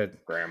 she got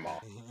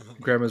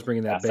grandma's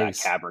bringing that that's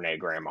bass. that Cabernet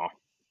grandma.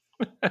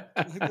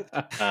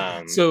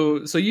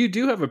 So you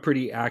do have a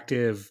pretty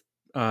active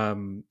by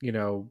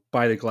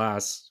the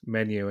glass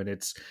menu, and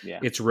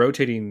it's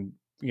rotating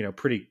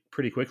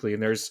pretty quickly,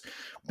 and there's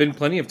been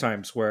plenty of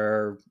times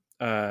where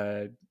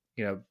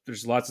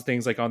there's lots of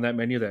things like on that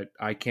menu that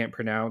I can't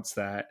pronounce,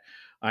 that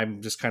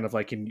I'm just kind of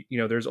like,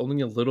 there's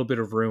only a little bit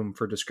of room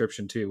for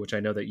description too, which I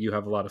know that you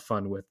have a lot of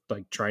fun with,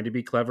 like trying to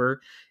be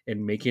clever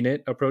and making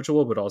it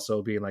approachable, but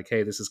also being like,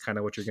 hey, this is kind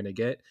of what you're going to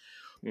get.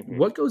 Mm-hmm.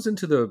 What goes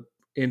into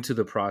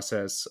the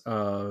process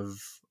of,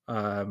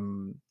 of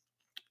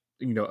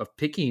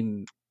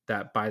picking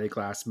that by the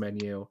glass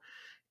menu,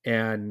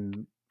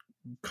 and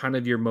kind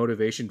of your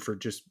motivation for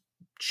just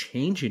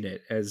changing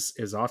it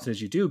as often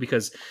as you do?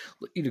 Because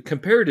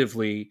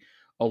comparatively,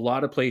 a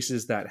lot of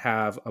places that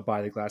have a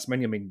by the glass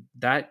menu, I mean,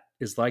 that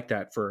is like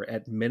that for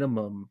at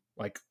minimum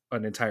like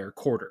an entire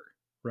quarter,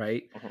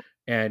 right? Mm-hmm.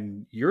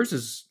 And yours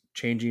is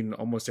changing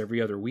almost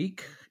every other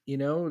week. I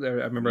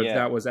remember Yeah.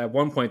 that was at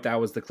one point, that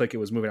was the click it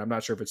was moving. I'm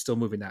not sure if it's still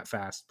moving that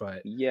fast,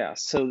 but Yeah.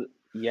 So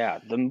yeah,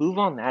 the move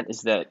on that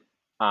is that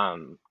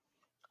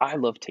I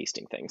love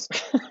tasting things.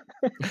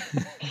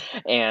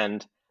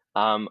 And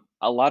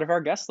a lot of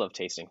our guests love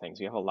tasting things.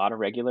 We have a lot of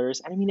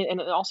regulars. I mean,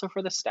 and also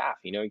for the staff,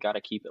 you got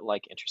to keep it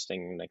like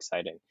interesting and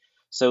exciting.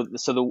 So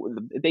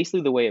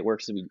basically the way it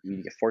works is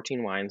we get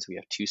 14 wines. We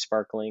have 2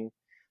 sparkling,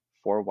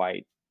 4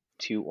 white,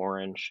 2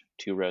 orange,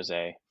 2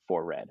 rosé,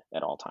 4 red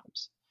at all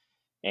times.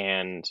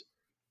 And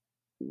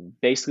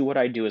basically what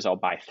I do is I'll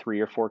buy 3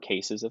 or 4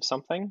 cases of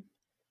something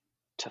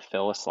to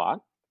fill a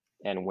slot.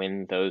 And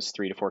when those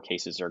 3 to 4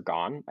 cases are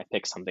gone, I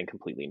pick something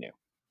completely new.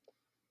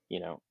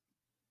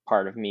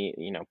 Part of me,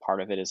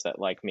 part of it is that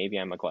like maybe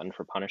I'm a glutton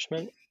for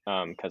punishment,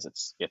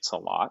 because it's a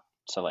lot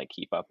to like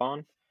keep up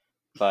on.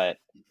 But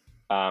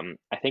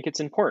I think it's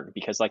important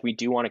because like we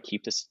do want to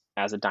keep this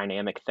as a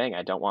dynamic thing.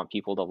 I don't want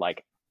people to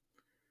like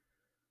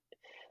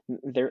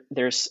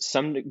there's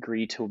some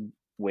degree to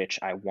which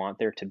I want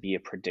there to be a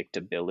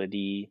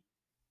predictability,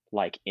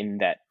 like in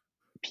that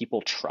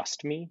people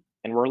trust me,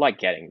 and we're like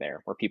getting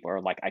there where people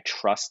are like, I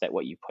trust that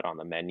what you put on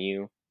the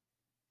menu,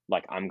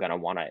 like I'm gonna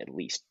want to at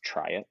least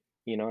try it.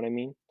 You know what I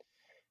mean?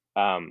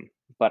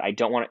 But I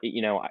don't want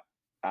to,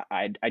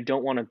 I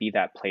don't want to be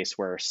that place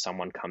where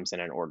someone comes in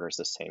and orders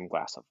the same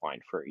glass of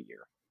wine for a year.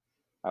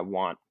 I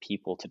want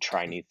people to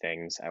try new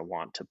things. I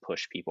want to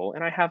push people,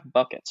 and I have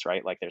buckets,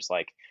 right? Like there's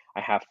like, I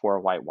have 4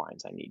 white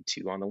wines. I need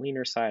 2 on the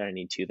leaner side. I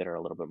need 2 that are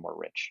a little bit more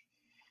rich.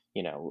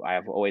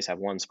 Always have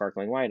 1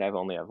 sparkling white. I've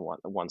only have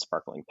one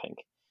sparkling pink.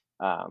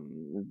 I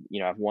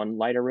have 1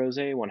 lighter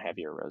rosé, 1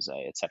 heavier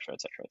rosé, et cetera,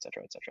 et cetera, et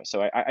cetera, et cetera.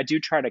 So I do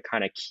try to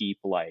kind of keep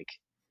like,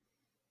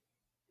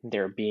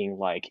 there being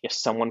like, if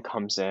someone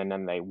comes in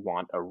and they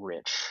want a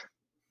rich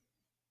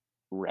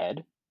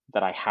red,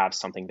 that I have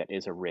something that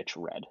is a rich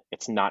red.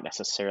 It's not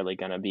necessarily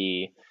going to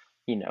be,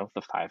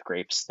 the 5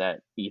 grapes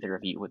that either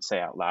of you would say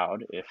out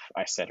loud if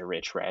I said a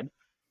rich red,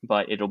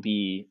 but it'll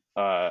be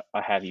a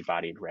heavy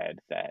bodied red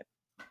that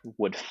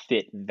would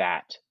fit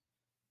that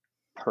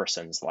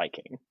person's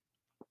liking.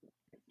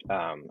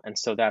 And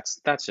so that's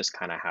just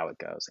kind of how it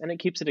goes. And it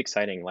keeps it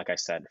exciting, like I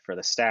said, for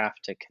the staff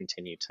to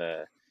continue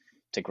to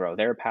grow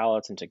their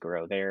palates and to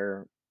grow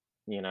their,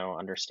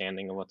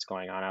 understanding of what's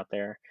going on out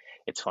there.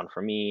 It's fun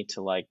for me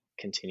to like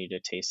continue to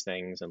taste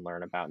things and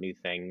learn about new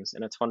things.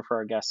 And it's fun for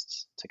our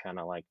guests to kind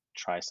of like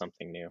try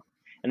something new.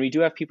 And we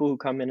do have people who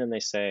come in and they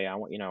say, I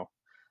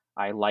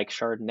like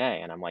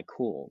Chardonnay. And I'm like,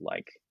 cool.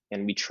 Like,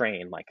 and we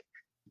train like,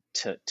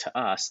 to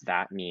us,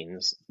 that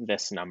means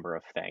this number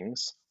of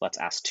things. Let's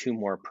ask 2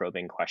 more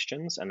probing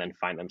questions and then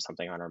find them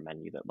something on our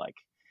menu that like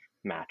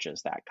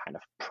matches that kind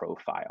of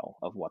profile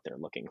of what they're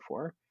looking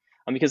for.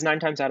 Because 9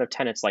 times out of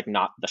 10, it's like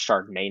not the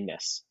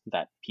Chardonnay-ness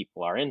that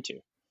people are into.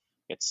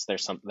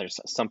 There's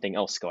something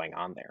else going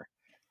on there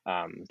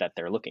that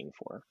they're looking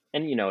for.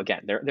 And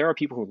again, there are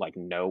people who like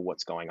know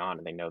what's going on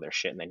and they know their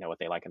shit and they know what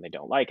they like and they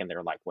don't like, and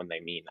they're like, when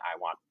they mean I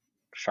want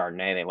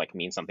Chardonnay, they like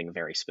mean something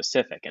very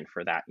specific, and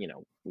for that,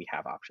 we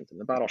have options in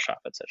the bottle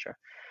shop, etc.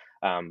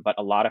 But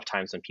a lot of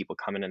times when people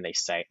come in and they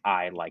say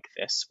I like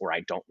this or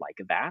I don't like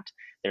that,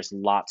 there's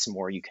lots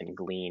more you can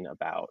glean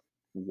about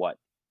what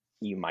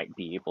you might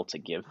be able to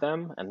give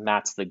them, and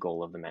that's the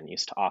goal of the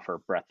menus, to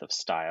offer breadth of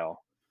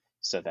style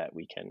so that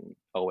we can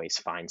always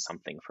find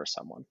something for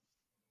someone.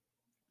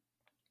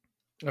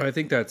 I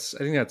think that's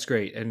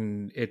great,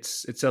 and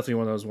it's definitely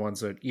one of those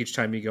ones that each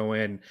time you go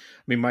in,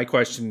 I mean, my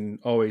question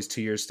always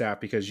to your staff,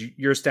 because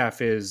your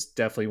staff is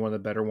definitely one of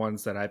the better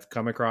ones that I've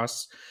come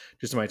across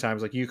just in my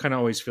times. Like, you kind of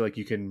always feel like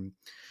you can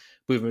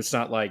move them. It's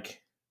not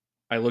like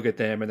I look at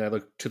them and I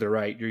look to the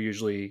right. You're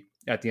usually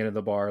at the end of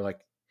the bar, like,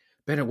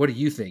 Bennett, what do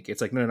you think?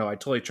 It's like, no, I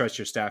totally trust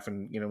your staff,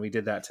 and we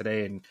did that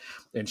today,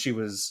 and she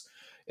was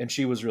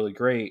really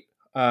great.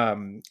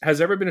 Has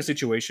there ever been a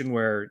situation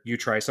where you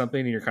try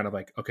something and you're kind of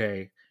like,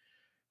 okay,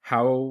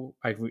 how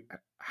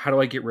do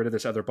I get rid of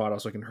this other bottle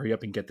so I can hurry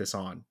up and get this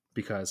on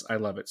because I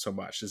love it so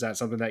much? Is that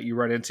something that you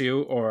run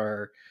into,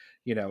 or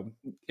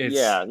it's...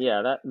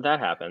 Yeah, that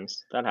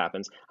happens.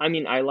 I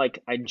mean,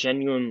 I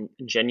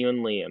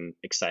genuinely am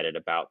excited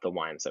about the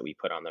wines that we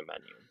put on the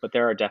menu, but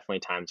there are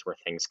definitely times where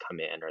things come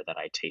in or that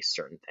I taste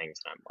certain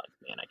things and I'm like,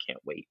 man, I can't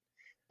wait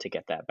to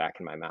get that back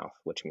in my mouth,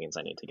 which means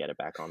I need to get it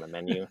back on the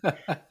menu.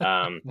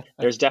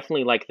 There's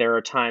definitely like, there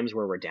are times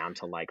where we're down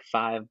to like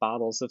 5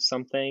 bottles of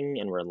something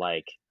and we're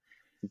like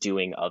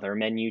doing other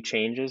menu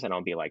changes, and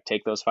I'll be like,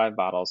 take those 5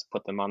 bottles,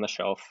 put them on the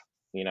shelf,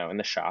 in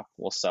the shop.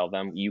 We'll sell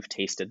them. You've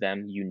tasted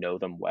them. You know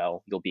them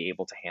well. You'll be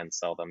able to hand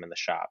sell them in the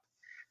shop.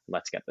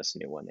 Let's get this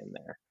new one in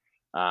there.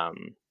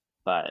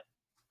 But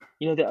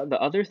the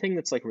other thing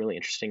that's like really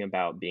interesting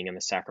about being in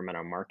the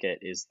Sacramento market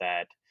is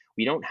that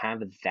we don't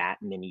have that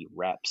many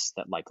reps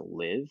that like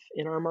live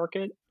in our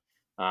market.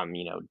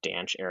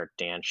 Eric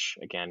Danch,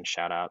 again,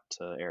 shout out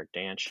to Eric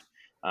Danch.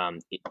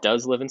 It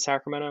does live in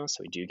Sacramento,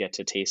 so we do get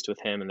to taste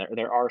with him. And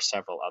there are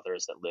several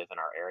others that live in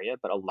our area,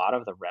 but a lot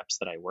of the reps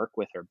that I work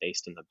with are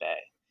based in the Bay.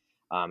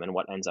 And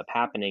what ends up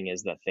happening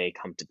is that they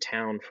come to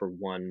town for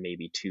 1,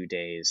 maybe 2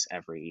 days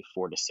every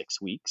 4 to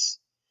 6 weeks.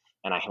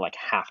 And I like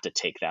have to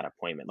take that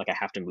appointment. Like I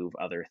have to move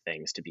other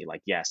things to be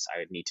like, yes, I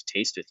would need to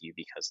taste with you,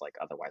 because like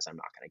otherwise I'm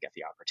not going to get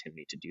the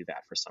opportunity to do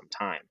that for some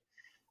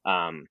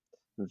time.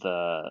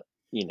 The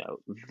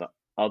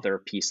other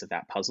piece of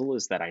that puzzle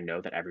is that I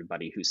know that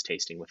everybody who's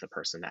tasting with the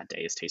person that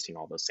day is tasting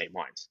all those same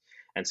wines.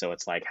 And so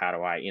it's like, how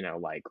do I,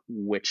 like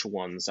which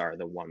ones are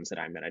the ones that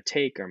I'm going to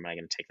take, or am I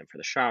going to take them for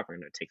the shop, or am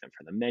I going to take them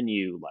for the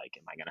menu? Like,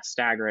 am I going to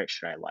stagger it?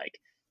 Should I like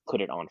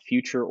put it on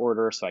future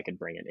order so I could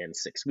bring it in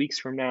 6 weeks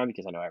from now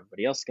because I know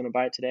everybody else is going to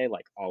buy it today?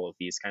 Like all of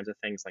these kinds of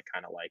things like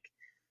kind of like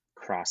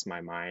cross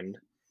my mind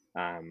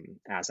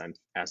as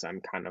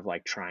I'm kind of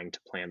like trying to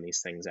plan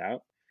these things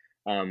out.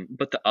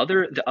 But the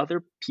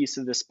other piece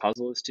of this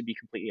puzzle is, to be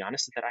completely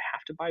honest, is that I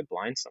have to buy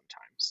blind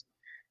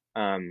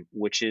sometimes,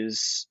 which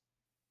is,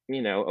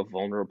 a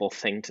vulnerable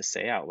thing to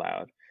say out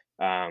loud,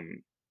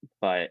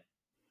 but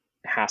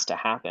has to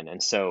happen.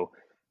 And so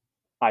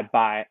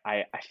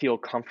I feel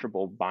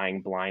comfortable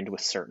buying blind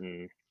with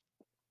certain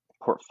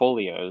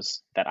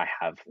portfolios that I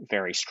have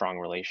very strong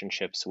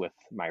relationships with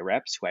my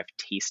reps who I've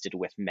tasted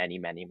with many,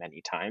 many,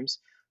 many times,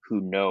 who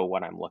know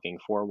what I'm looking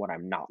for, what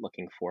I'm not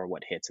looking for,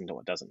 what hits and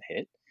what doesn't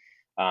hit.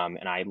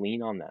 And I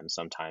lean on them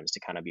sometimes to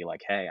kind of be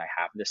like, hey, I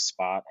have this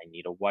spot. I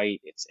need a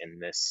white. It's in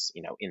this,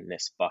 in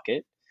this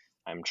bucket.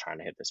 I'm trying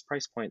to hit this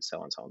price point,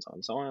 so on, so on, so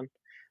on, so on.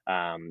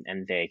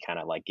 And they kind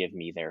of like give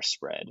me their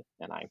spread,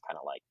 and I kind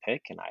of like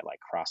pick, and I like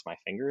cross my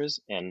fingers,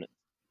 and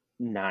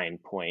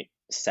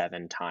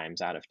 9.7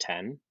 times out of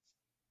 10,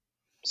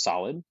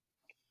 solid.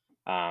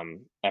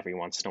 Every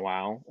once in a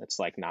while, it's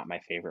like not my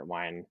favorite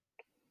wine,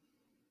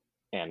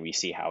 and we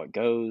see how it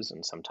goes.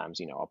 And sometimes,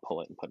 I'll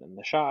pull it and put it in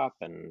the shop,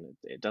 and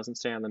it doesn't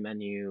stay on the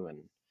menu and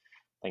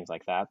things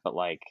like that. But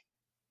like,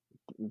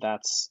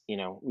 that's,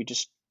 we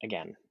just,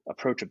 again,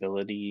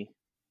 approachability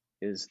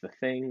is the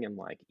thing, and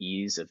like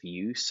ease of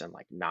use and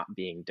like not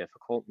being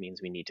difficult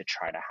means we need to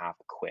try to have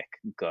a quick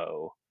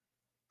go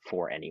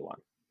for anyone.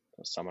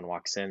 So someone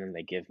walks in and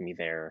they give me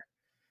their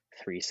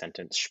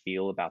 3-sentence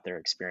spiel about their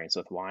experience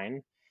with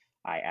wine.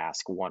 I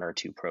ask 1 or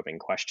 2 probing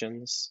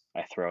questions.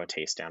 I throw a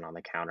taste down on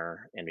the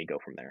counter, and we go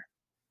from there.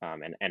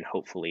 And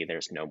hopefully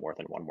there's no more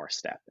than one more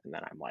step, and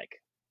then I'm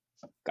like,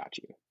 got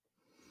your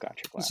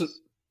glass.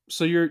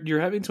 So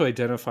you're having to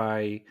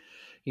identify,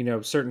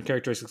 certain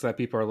characteristics that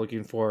people are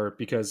looking for,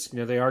 because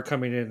they are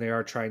coming in, they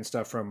are trying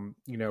stuff from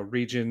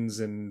regions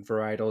and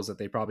varietals that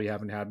they probably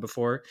haven't had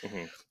before.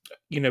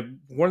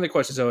 Mm-hmm. One of the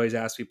questions I always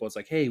ask people is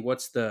like, hey,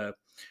 what's a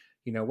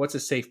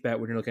safe bet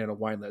when you're looking at a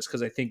wine list?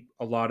 Because I think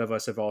a lot of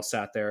us have all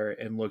sat there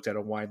and looked at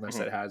a wine list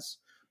Mm-hmm. that has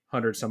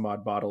 100 some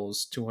odd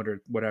bottles,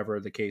 200,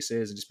 whatever the case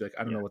is, and just be like,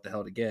 I don't know what the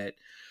hell to get.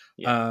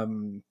 Yeah.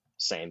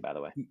 Same, by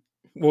the way.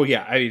 Well,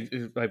 yeah, I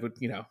would,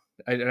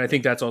 and I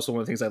think that's also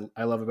one of the things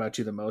I love about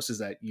you the most, is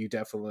that you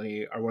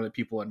definitely are one of the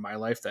people in my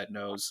life that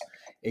knows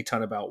a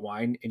ton about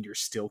wine, and you're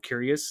still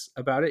curious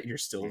about it. You're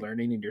still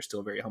learning, and you're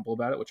still very humble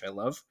about it, which I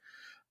love.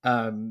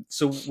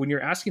 So when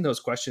you're asking those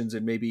questions,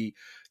 and maybe,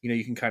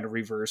 you can kind of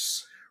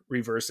reverse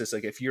this,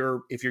 like if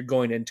you're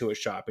going into a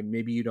shop and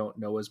maybe you don't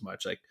know as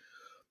much, like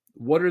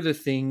what are the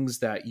things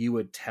that you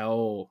would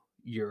tell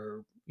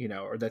your,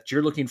 or that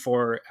you're looking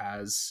for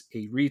as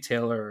a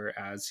retailer,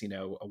 as,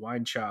 a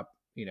wine shop,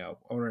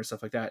 owner and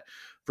stuff like that,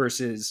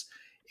 versus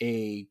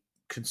a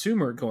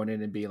consumer going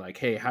in and being like,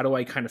 hey, how do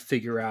I kind of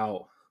figure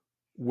out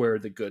where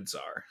the goods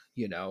are?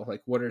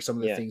 Like what are some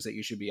of the things that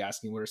you should be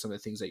asking? What are some of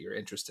the things that you're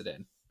interested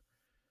in?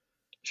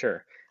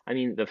 Sure. I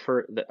mean,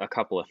 a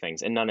couple of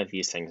things, and none of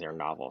these things are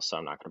novel, so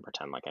I'm not going to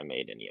pretend like I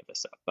made any of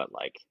this up. But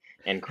like,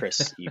 and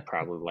Chris, you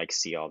probably like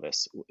see all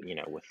this,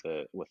 with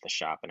the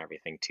shop and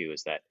everything too.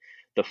 Is that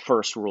the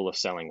first rule of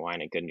selling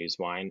wine at Good News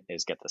Wine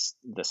is get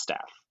the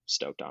staff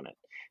stoked on it.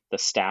 The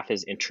staff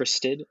is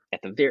interested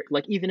at the very,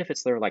 like, even if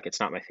they're like,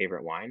 it's not my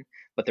favorite wine,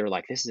 but they're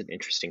like, this is an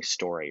interesting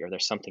story, or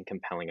there's something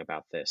compelling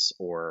about this,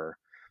 or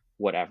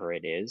whatever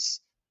it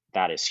is.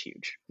 That is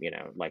huge.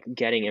 Like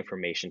getting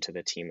information to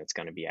the team that's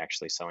going to be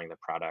actually selling the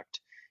product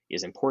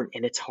is important,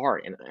 and it's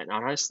hard. And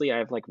honestly, I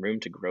have like room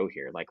to grow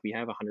here. Like we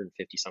have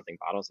 150 something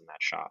bottles in that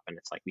shop, and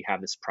it's like we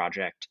have this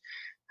project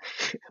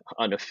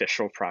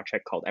unofficial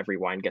project called Every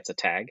Wine Gets a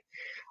Tag,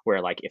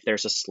 where like if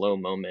there's a slow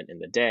moment in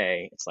the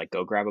day, it's like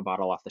go grab a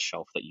bottle off the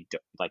shelf that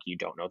you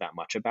don't know that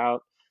much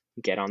about,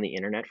 get on the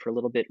internet for a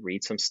little bit,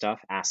 read some stuff,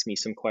 ask me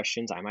some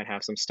questions, I might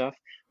have some stuff,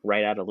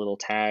 write out a little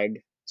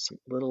tag, some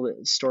little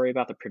story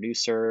about the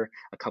producer,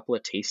 a couple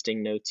of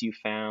tasting notes you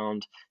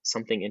found,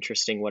 something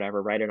interesting,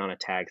 whatever, write it on a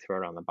tag,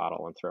 throw it on the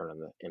bottle, and throw it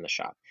in the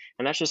shop.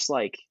 And that's just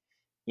like,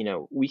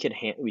 we could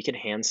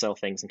hand sell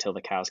things until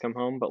the cows come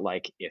home, but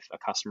like if a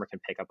customer can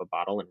pick up a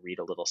bottle and read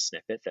a little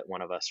snippet that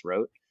one of us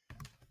wrote,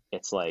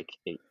 it's like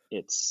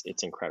it's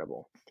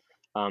incredible.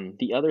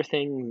 The other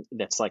thing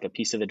that's like a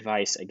piece of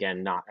advice,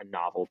 again, not a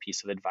novel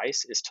piece of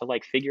advice, is to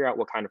like figure out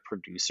what kind of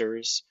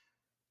producers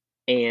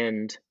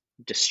and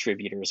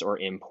distributors or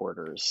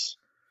importers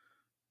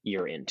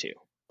you're into.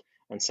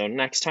 And so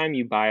next time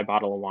you buy a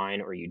bottle of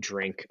wine or you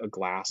drink a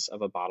glass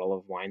of a bottle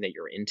of wine that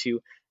you're into,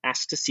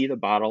 ask to see the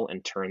bottle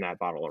and turn that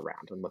bottle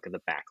around and look at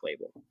the back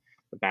label.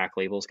 The back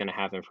label is going to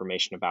have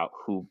information about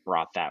who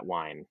brought that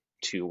wine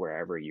to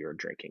wherever you're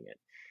drinking it.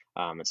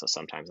 And so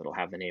sometimes it'll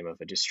have the name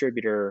of a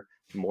distributor.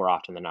 More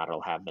often than not,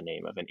 it'll have the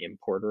name of an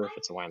importer if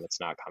it's a wine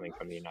that's not coming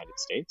from the United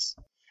States.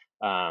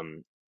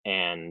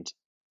 And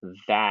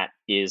that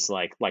is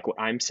like what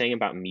I'm saying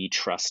about me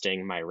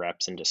trusting my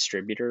reps and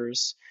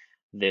distributors.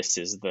 This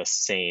is the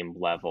same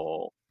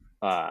level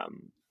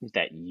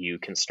that you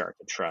can start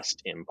to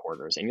trust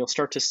importers, and you'll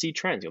start to see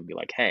trends. You'll be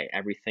like, hey,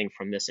 everything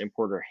from this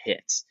importer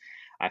hits.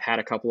 I've had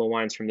a couple of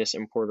wines from this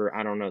importer.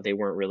 I don't know, they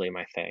weren't really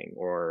my thing.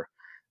 Or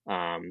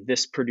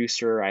this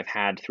producer, I've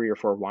had 3 or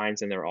 4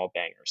 wines and they're all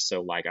bangers.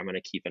 So like, I'm going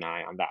to keep an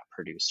eye on that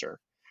producer.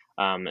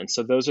 And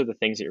so those are the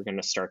things that you're going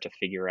to start to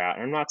figure out.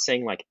 And I'm not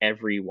saying like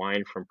every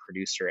wine from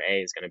producer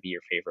A is going to be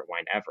your favorite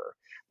wine ever,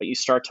 but you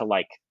start to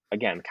like,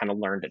 again, kind of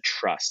learn to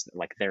trust that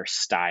like their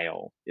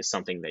style is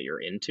something that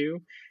you're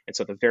into. And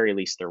so at the very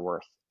least, they're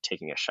worth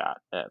taking a shot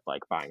at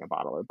like buying a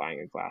bottle or buying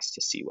a glass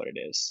to see what it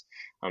is.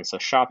 So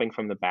shopping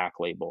from the back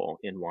label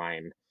in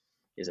wine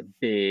is a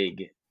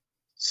big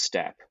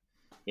step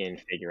in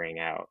figuring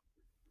out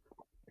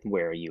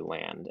where you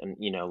land. And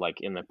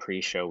like in the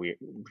pre-show,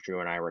 Drew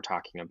and I were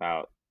talking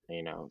about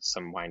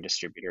some wine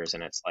distributors,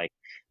 and it's like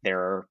there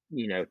are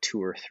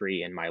 2 or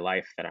 3 in my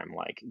life that I'm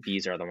like,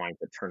 these are the wines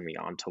that turn me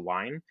on to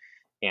wine,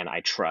 and I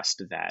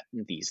trust that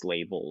these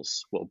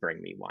labels will bring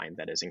me wine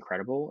that is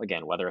incredible.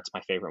 Again, whether it's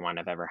my favorite wine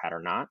I've ever had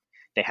or not,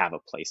 they have a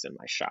place in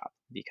my shop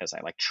because I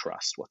like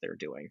trust what they're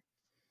doing.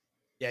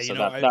 Yeah,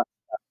 So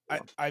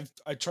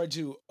I tried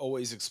to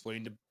always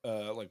explain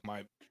to like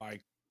my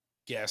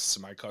guests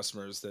and my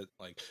customers that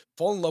like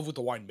fall in love with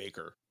the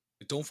winemaker.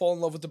 Like, don't fall in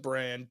love with the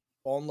brand.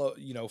 Fall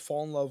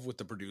in love with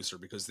the producer,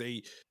 because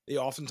they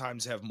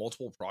oftentimes have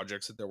multiple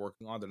projects that they're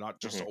working on. They're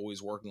not just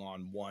always working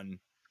on one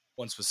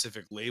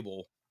specific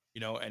label.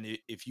 And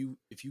if you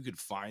could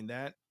find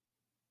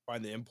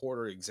the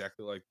importer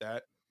exactly like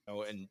that,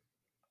 and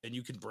then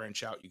you can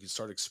branch out. You can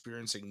start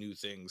experiencing new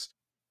things.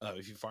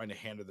 If you find a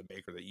hand of the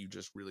maker that you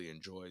just really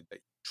enjoy, that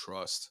you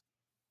trust,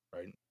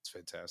 right? It's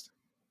fantastic.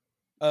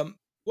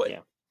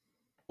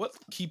 What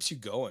keeps you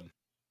going?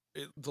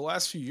 The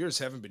last few years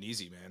haven't been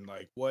easy, man.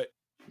 Like what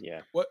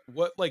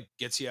like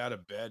gets you out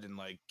of bed and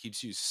like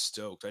keeps you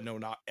stoked? I know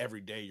not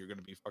every day you're going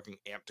to be fucking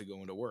amped to go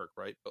into work,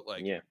 right? But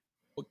like,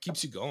 what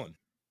keeps you going?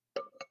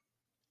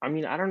 I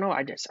mean, I don't know.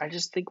 I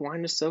just think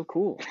wine is so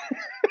cool.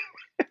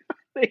 I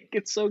think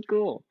it's so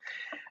cool.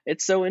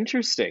 It's so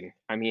interesting.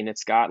 I mean,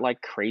 it's got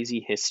like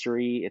crazy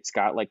history. It's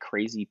got like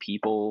crazy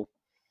people,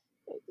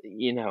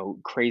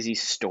 crazy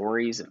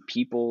stories of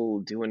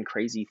people doing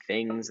crazy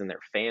things and their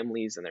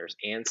families and their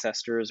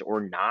ancestors or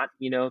not.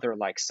 They're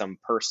like some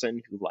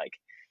person who like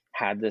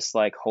had this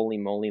like holy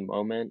moly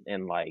moment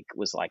and like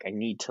was like, I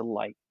need to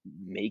like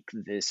make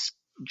this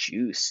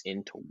juice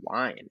into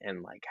wine,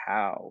 and like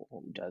how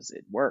does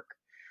it work?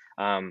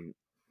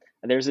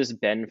 There's this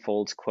Ben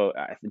Folds quote.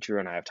 Drew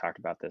and I have talked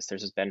about this.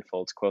 There's this Ben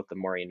Folds quote: "The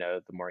more you know,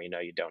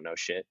 you don't know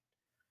shit."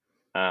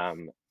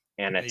 And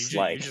it's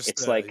you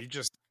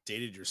just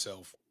dated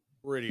yourself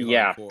pretty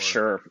yeah, hardcore.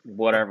 sure,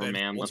 whatever, Ben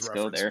man. Folds Let's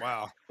reference. go there.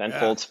 Wow. Ben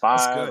Folds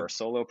 5 or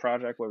solo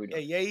project. What are we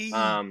doing? Yay.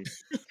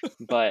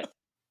 But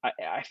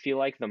I feel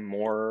like the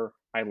more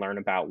I learn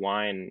about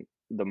wine,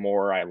 the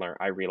more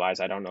I realize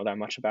I don't know that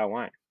much about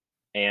wine,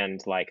 and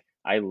like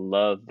I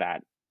love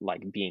that,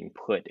 like being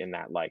put in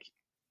that like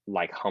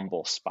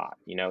humble spot.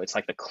 It's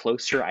like the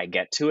closer I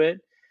get to it,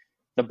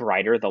 the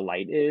brighter the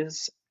light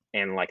is,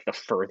 and like the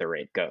further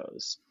it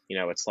goes.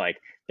 It's like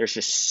there's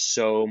just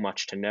so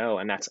much to know,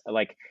 and that's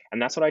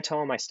what I tell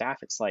all my staff.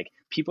 It's like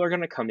people are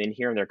going to come in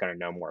here and they're going to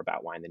know more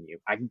about wine than you.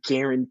 I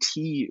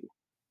guarantee you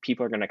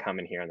people are going to come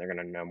in here and they're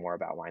going to know more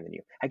about wine than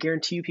you. I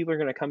guarantee you people are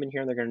going to come in here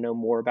and they're going to know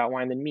more about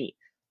wine than me.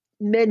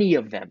 Many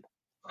of them,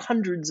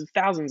 hundreds of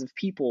thousands of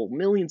people,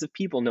 millions of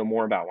people know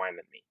more about wine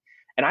than me.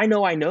 And I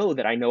know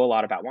that I know a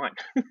lot about wine.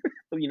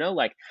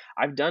 Like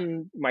I've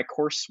done my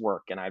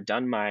coursework and I've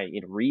done my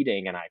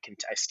reading, and I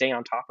stay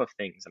on top of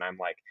things, and I'm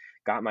like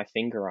got my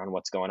finger on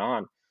what's going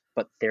on.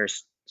 But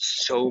there's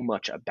so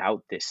much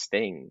about this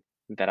thing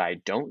that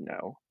I don't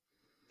know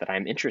that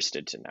I'm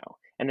interested to know.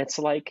 And it's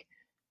like,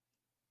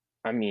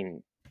 I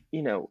mean,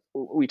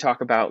 we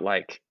talk about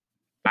like,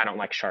 I don't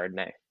like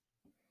Chardonnay.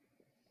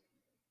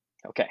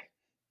 Okay.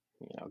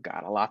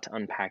 Got a lot to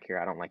unpack here.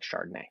 I don't like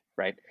Chardonnay,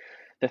 right?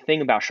 The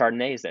thing about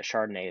Chardonnay is that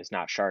Chardonnay is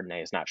not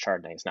Chardonnay, is not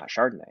Chardonnay, is not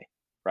Chardonnay,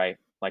 right?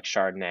 Like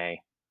Chardonnay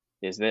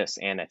is this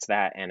and it's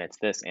that and it's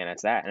this and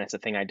it's that and it's a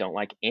thing I don't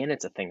like and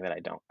it's a thing that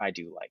I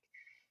do like.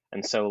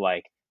 And so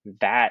like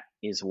that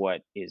is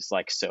what is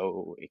like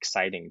so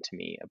exciting to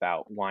me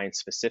about wine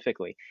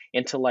specifically.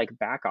 And to like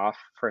back off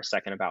for a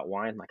second about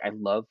wine, like I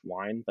love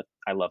wine, but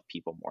I love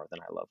people more than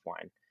I love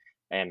wine.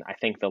 And I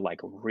think the like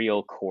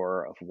real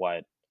core of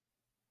what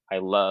I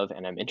love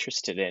and I'm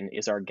interested in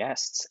is our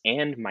guests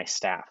and my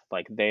staff.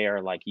 Like they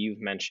are like,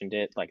 you've mentioned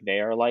it, like they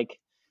are like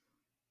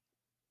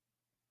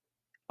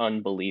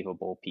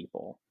unbelievable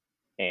people.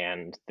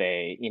 And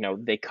they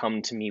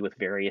come to me with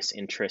various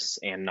interests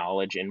and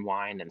knowledge in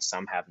wine, and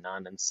some have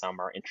none, and some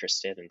are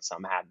interested, and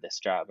some have this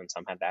job and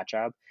some have that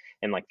job.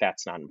 And like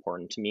that's not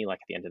important to me. Like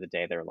at the end of the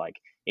day, they're like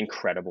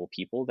incredible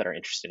people that are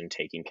interested in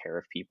taking care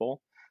of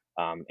people,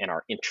 and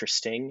are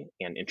interesting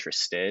and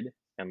interested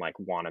and like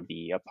want to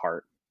be a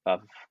part of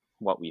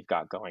what we've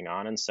got going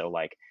on. And so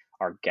like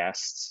our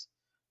guests,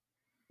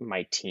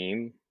 my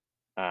team,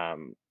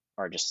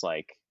 are just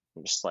like,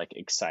 I'm just like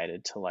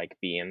excited to like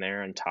be in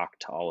there and talk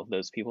to all of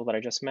those people that I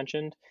just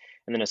mentioned.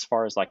 And then as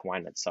far as like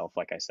wine itself,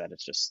 like I said,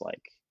 it's just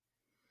like,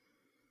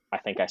 I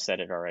think I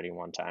said it already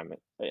one time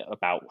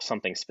about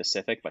something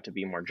specific, but to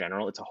be more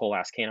general, it's a whole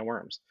ass can of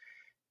worms.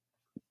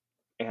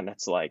 And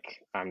it's like,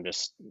 I'm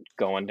just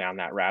going down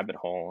that rabbit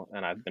hole,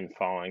 and I've been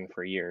following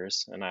for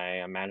years, and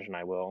I imagine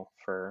I will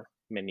for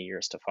many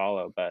years to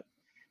follow, but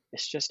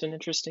it's just an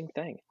interesting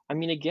thing. I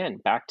mean, again,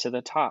 back to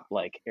the top,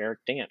 like Eric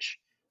Danch.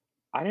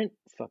 I didn't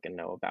fucking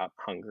know about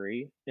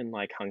Hungary and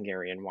like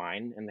Hungarian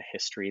wine and the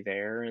history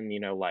there, and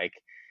like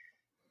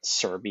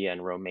Serbia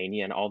and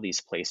Romania and all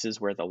these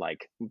places where the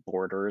like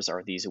borders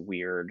are these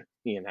weird,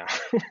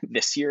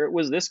 this year it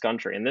was this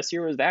country and this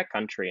year was that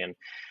country, and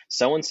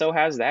so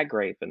has that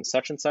grape and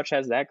such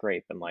has that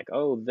grape, and like,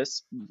 oh,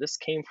 this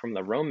came from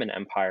the Roman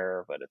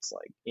Empire, but it's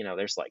like,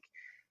 there's like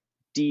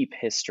deep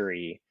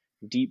history,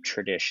 deep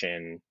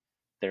tradition.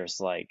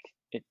 There's like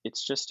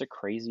it's just a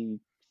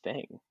crazy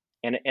thing.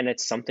 And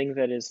it's something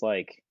that is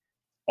like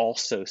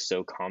also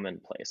so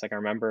commonplace. Like I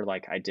remember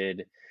like I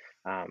did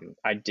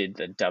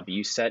the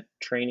WSET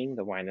training,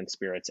 the Wine and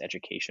Spirits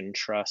Education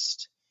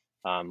Trust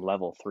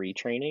level 3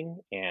 training,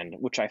 and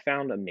which I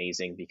found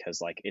amazing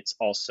because like it's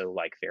also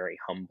like very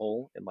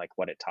humble in like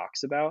what it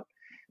talks about,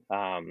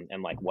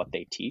 and like what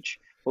they teach.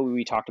 But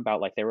we talked about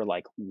like they were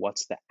like,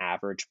 what's the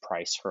average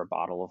price for a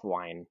bottle of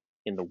wine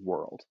in the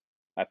world?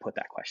 I put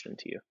that question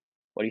to you.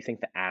 What do you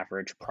think the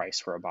average price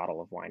for a bottle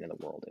of wine in the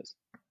world is?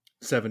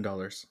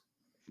 $7.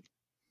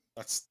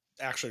 That's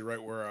actually right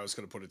where I was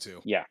going to put it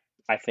too. Yeah,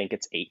 I think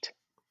it's 8.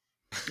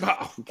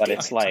 Oh, but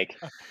it's like,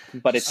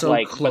 but it's so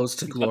like close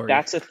to glory. But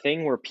that's a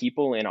thing where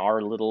people in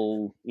our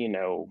little,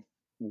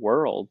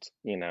 world,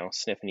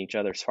 sniffing each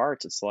other's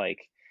farts. It's like,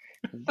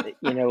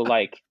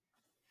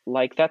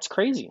 like that's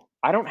crazy.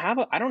 I don't have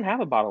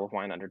a bottle of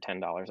wine under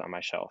 $10 on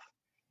my shelf,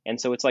 and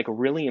so it's like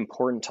really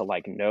important to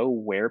like know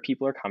where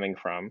people are coming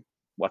from,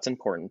 what's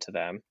important to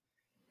them,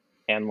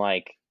 and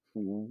like,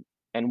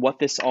 and what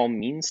this all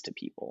means to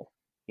people.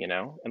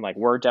 And like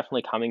we're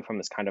definitely coming from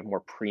this kind of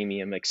more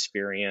premium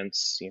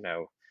experience,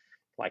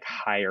 like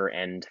higher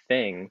end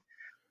thing,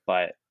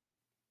 but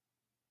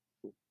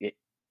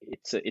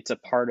it's a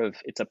part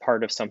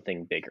of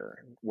something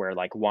bigger, where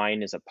like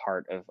wine is a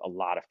part of a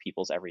lot of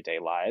people's everyday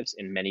lives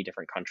in many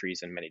different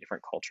countries and many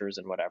different cultures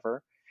and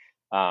whatever.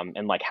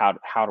 And like how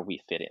do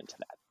we fit into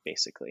that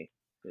basically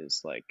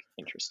is like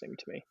interesting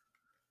to me.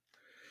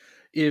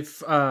 If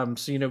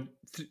so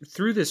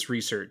through this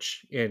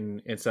research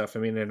and stuff, I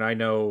mean, and I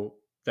know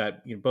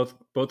that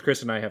both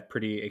Chris and I have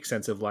pretty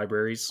extensive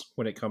libraries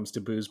when it comes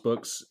to booze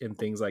books and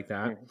things like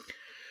that. Mm-hmm.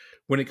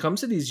 When it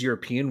comes to these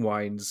European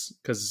wines,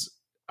 because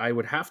I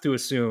would have to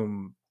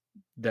assume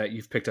that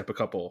you've picked up a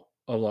couple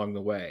along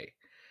the way.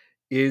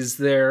 Is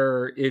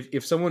there,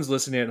 if someone's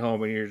listening at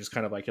home and you're just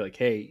kind of like,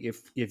 hey,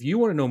 if you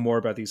want to know more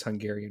about these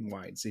Hungarian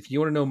wines, if you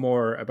want to know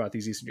more about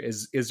these Eastern,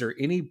 is there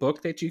any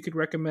book that you could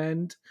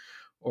recommend?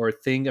 Or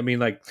thing? I mean,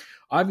 like,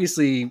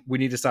 obviously we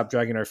need to stop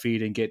dragging our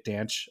feet and get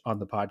Danch on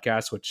the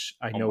podcast, which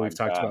I know we've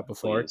talked about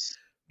before. Please.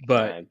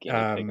 But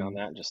on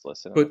that, just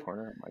listen in the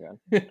corner. Oh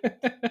my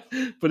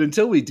god! But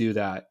until we do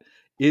that,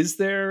 is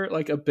there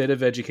like a bit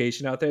of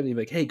education out there that you're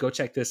like, hey, go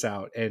check this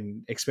out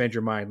and expand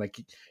your mind, like,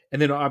 and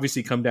then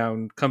obviously come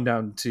down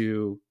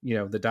to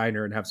the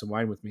diner and have some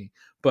wine with me.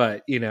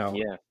 But yeah,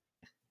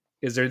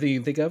 is there anything you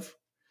can think of?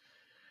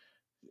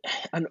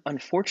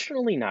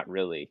 Unfortunately, not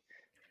really.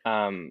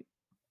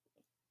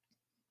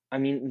 I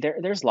mean,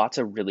 there's lots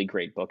of really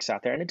great books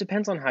out there, and it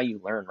depends on how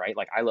you learn, right?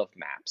 Like, I love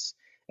maps,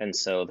 and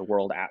so the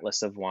World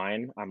Atlas of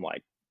Wine, I'm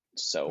like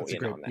so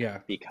in on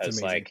that,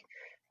 because like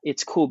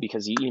it's cool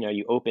because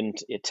you opened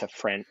it to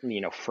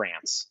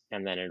France,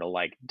 and then it'll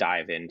like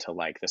dive into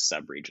like the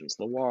subregions,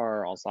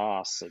 Loire,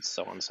 Alsace, and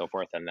so on and so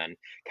forth, and then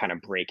kind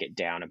of break it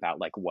down about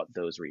like what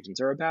those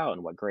regions are about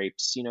and what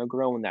grapes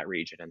grow in that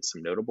region, and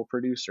some notable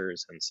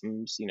producers and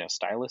some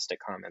stylistic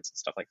comments and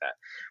stuff like that,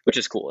 which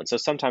is cool. And so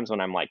sometimes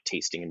when I'm like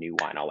tasting a new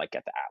wine, I'll like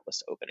get the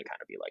atlas open and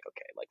kind of be like,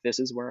 okay, like this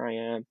is where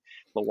I am.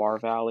 Loire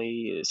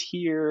Valley is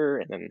here,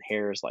 and then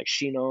here's like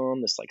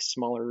Chinon, this like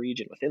smaller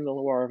region within the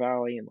Loire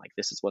Valley, and like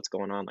this is what's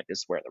going on. Like this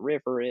is where the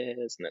river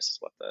is, and this is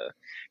what the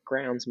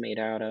ground's made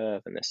out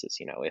of, and this is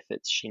if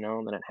it's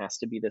Chinon, then it has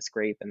to be this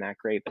grape and that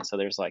grape, and so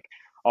there's like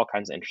all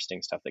kinds of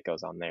interesting stuff that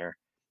goes on there.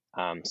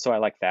 So I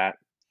like that.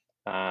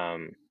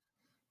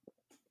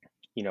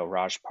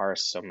 Rajpar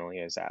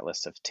Sommelier's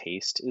Atlas of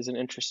Taste is an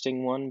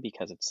interesting one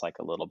because it's like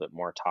a little bit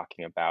more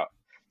talking about.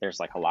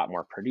 There's like a lot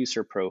more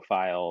producer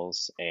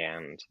profiles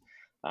and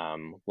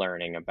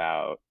learning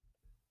about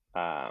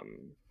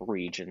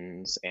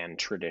regions and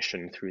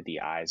tradition through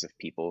the eyes of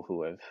people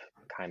who have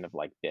kind of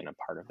like been a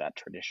part of that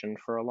tradition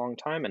for a long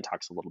time, and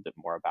talks a little bit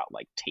more about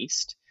like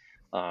taste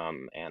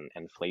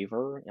and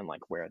flavor and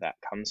like where that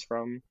comes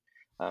from,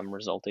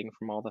 resulting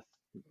from all the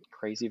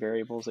crazy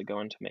variables that go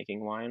into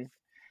making wine.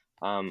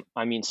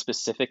 I mean,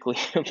 specifically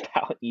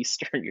about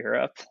Eastern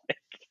Europe,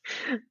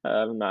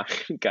 I'm not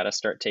gotta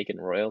start taking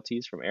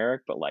royalties from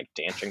Eric, but like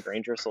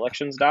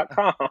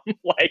danchinggrangerselections.com,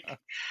 like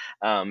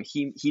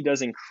he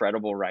does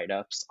incredible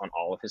write-ups on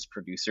all of his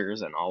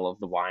producers and all of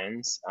the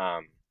wines,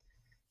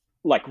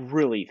 like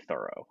really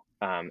thorough.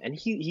 And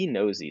he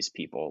knows these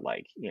people,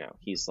 like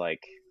he's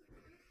like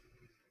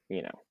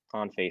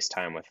on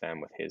FaceTime with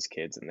them, with his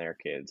kids and their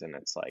kids, and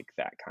it's like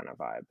that kind of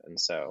vibe. And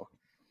so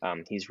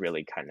he's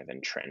really kind of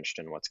entrenched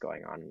in what's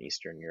going on in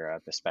Eastern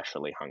Europe,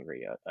 especially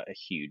Hungary. A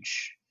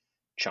huge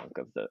chunk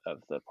of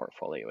the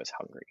portfolio is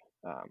Hungary.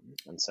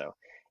 And so,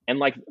 and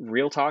like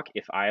real talk,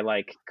 if I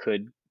like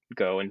could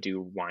go and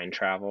do wine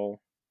travel,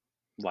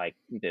 like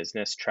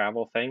business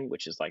travel thing,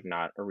 which is like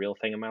not a real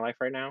thing in my life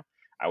right now,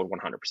 I would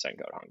 100% go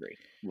to Hungary.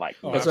 Like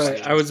that's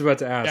what I was about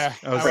to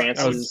ask. Yeah,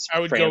 I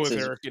would go with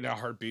Eric in a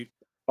heartbeat.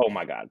 Oh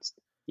my God,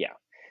 yeah.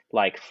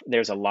 Like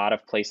there's a lot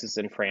of places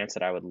in France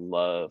that I would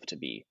love to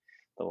be.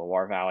 The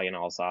Loire Valley and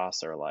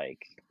Alsace are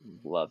like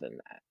loving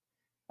that.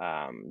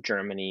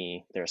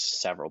 Germany, there's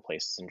several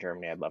places in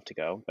Germany I'd love to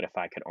go, but if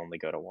I could only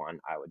go to one,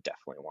 I would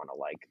definitely want to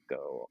like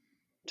go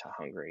to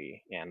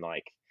Hungary, and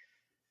like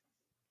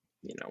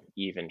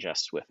even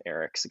just with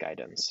Eric's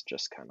guidance,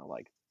 just kind of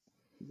like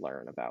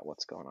learn about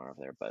what's going on over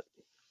there. But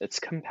it's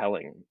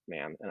compelling,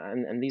 man.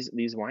 And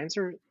these wines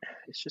are,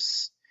 it's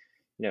just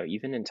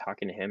even in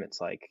talking to him,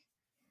 it's like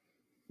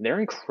they're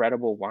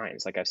incredible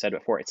wines. Like I've said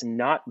before, it's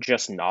not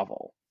just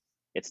novel.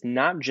 It's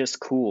not just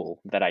cool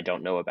that I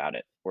don't know about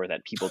it, or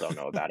that people don't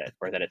know about it,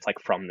 or that it's like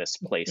from this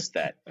place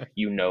that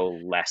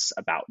less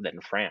about than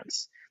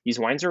France. These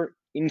wines are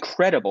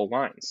incredible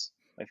wines.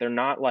 Like they're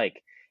not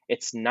like,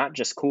 it's not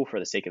just cool for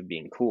the sake of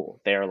being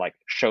cool. They're like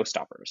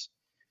showstoppers.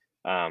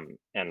 And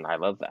I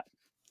love that.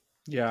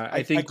 Yeah,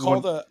 I think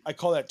I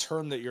call that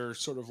term that you're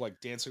sort of like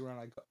dancing around.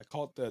 I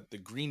call it the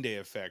Green Day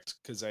effect,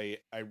 because I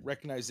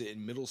recognized it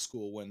in middle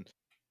school when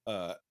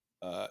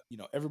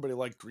everybody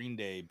liked Green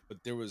Day, but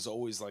there was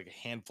always like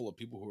a handful of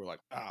people who were like,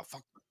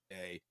 fuck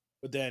Green Day.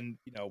 But then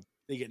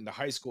they get into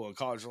high school and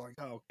college, they're like,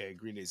 oh, okay,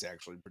 Green Day's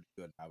actually pretty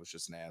good. I was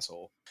just an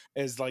asshole.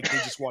 It's like they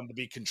just wanted to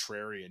be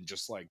contrarian,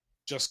 just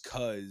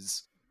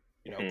cause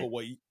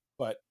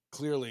but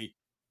clearly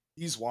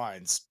these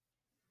wines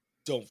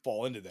don't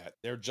fall into that.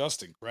 They're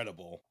just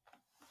incredible.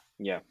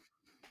 Yeah.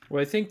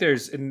 Well, I think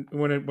there's, and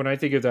when I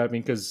think of that, I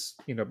mean, because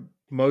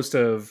most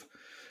of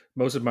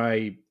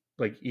my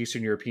like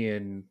Eastern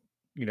European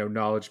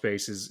knowledge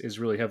base is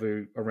really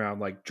heavy around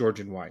like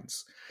Georgian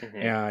wines,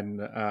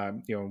 and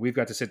we've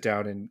got to sit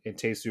down and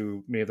taste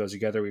through many of those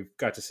together. We've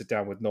got to sit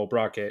down with Noel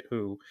Brockett,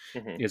 who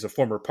is a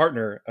former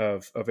partner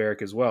of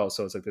Eric as well.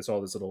 So it's like this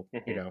little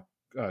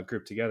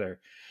group together.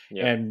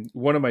 Yep. And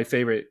one of my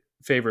favorite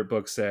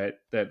books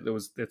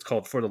it's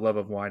called For the Love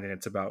of Wine, and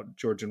it's about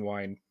Georgian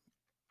wine.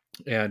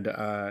 And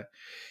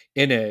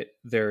in it,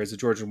 there is a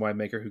Georgian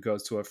winemaker who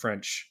goes to a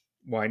French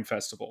wine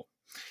festival,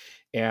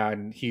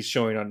 and he's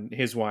showing on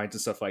his wines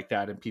and stuff like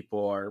that. And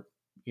people are,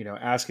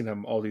 asking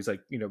him all these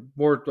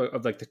more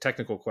of like the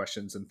technical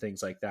questions and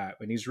things like that.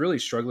 And he's really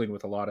struggling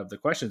with a lot of the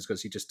questions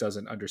because he just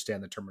doesn't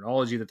understand the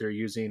terminology that they're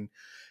using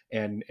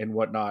and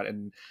whatnot.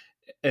 And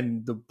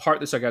the part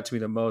that stuck out to me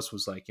the most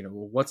was like,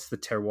 well, what's the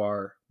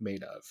terroir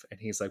made of? And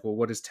he's like, well,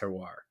 what is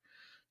terroir?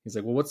 He's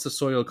like, well, what's the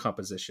soil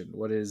composition?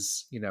 What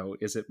is,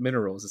 is it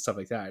minerals and stuff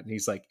like that? And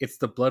he's like, it's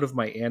the blood of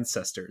my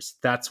ancestors.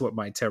 That's what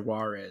my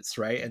terroir is.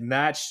 Right. And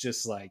that's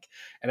just like,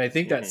 and I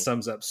think that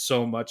sums up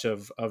so much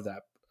of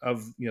that,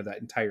 that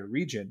entire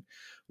region,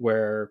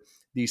 where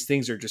these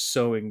things are just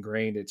so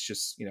ingrained. It's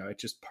just,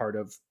 it's just part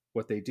of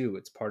what they do.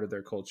 It's part of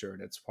their culture,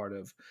 and it's part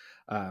of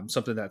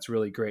something that's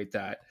really great,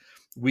 that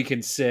we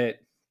can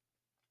sit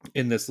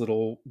in this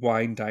little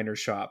wine diner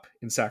shop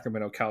in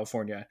Sacramento,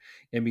 California,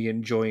 and be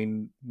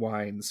enjoying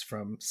wines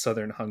from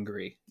southern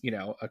Hungary,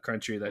 a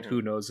country that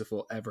who knows if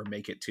we'll ever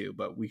make it to,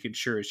 but we can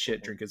sure as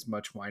shit drink as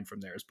much wine from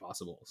there as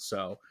possible.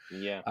 So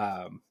Yeah.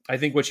 I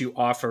think what you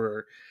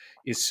offer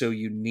is so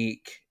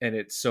unique and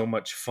it's so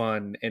much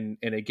fun. And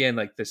again,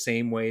 like the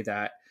same way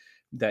that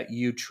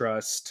you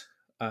trust,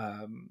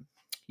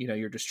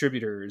 your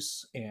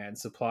distributors and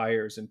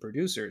suppliers and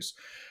producers,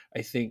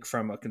 I think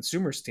from a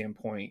consumer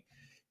standpoint,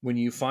 when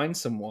you find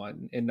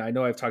someone, and I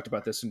know I've talked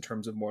about this in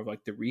terms of more of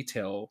like the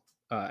retail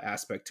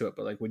aspect to it,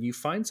 but like when you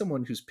find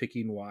someone who's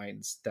picking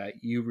wines that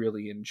you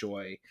really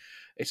enjoy,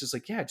 it's just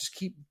like, yeah, just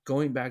keep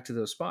going back to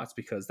those spots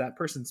because that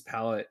person's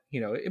palate,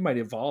 it might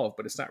evolve,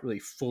 but it's not really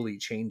fully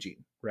changing.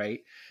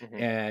 Right.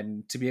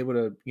 And to be able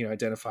to,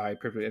 identify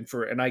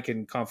and I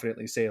can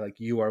confidently say like,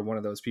 you are one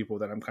of those people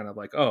that I'm kind of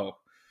like, oh,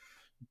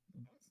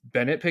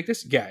 Bennett picked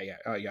this. Yeah.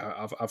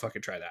 I'll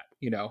fucking try that.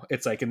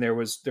 It's like, and there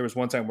was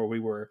one time where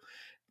we were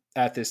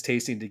at this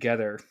tasting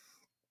together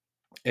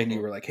and you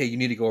were like, hey, you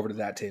need to go over to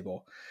that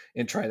table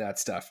and try that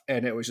stuff.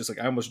 And it was just like,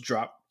 I almost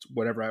dropped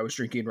whatever I was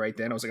drinking right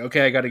then. I was like,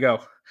 okay, I got to go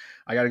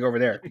over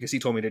there because he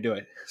told me to do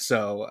it.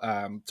 So,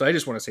 so I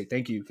just want to say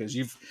thank you because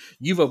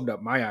you've opened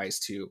up my eyes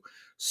to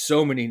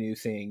so many new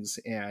things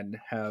and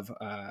have,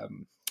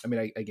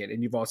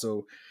 and you've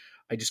also,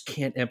 I just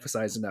can't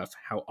emphasize enough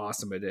how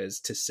awesome it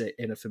is to sit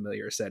in a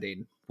familiar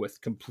setting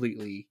with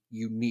completely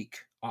unique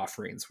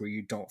offerings where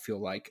you don't feel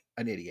like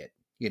an idiot.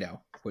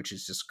 Which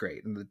is just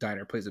great. And the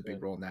diner plays a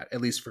big role in that,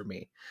 at least for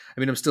me. I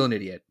mean, I'm still an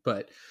idiot,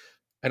 but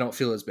I don't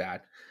feel as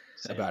bad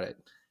about it.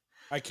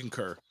 I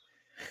concur.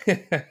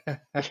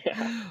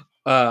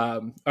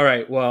 All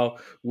right. Well,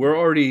 we're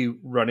already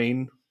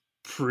running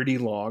pretty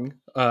long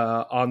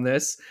on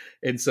this.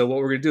 And so what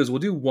we're going to do is we'll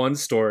do one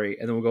story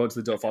and then we'll go into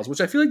the Dill Falls,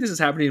 which I feel like this is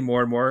happening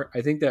more and more. I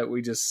think that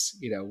we just,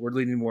 we're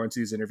leaning more into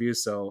these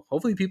interviews. So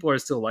hopefully people are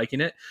still liking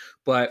it,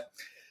 but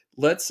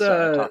let's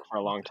talk for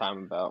a long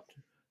time about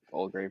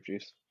old grape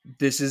juice.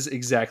 This is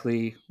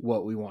exactly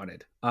what we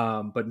wanted.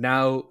 But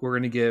now we're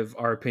going to give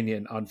our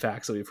opinion on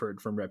facts that we've heard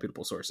from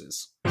reputable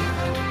sources.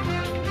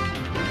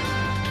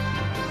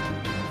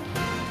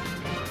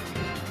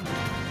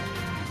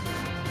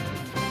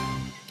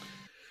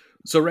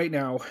 So right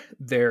now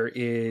there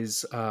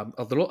is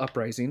a little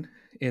uprising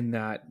in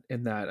that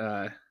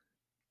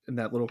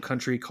little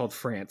country called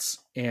France.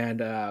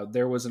 And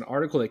there was an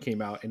article that came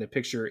out and a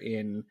picture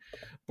in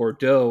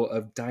Bordeaux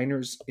of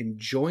diners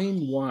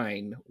enjoying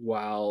wine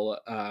while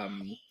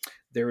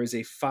there is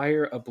a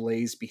fire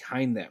ablaze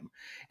behind them.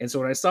 And so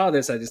when I saw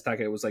this, I just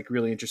thought it was like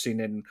really interesting.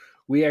 And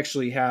we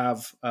actually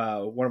have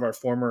one of our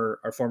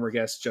former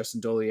guests, Justin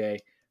Dollier,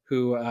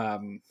 who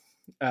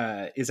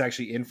is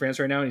actually in France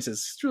right now. And he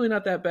says, it's really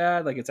not that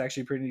bad. Like it's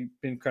actually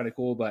been kind of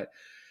cool, but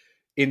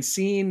in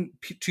seeing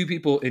two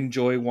people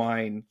enjoy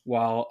wine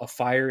while a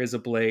fire is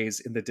ablaze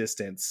in the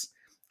distance,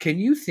 can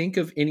you think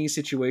of any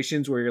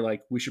situations where you're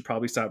like, we should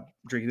probably stop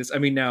drinking this? I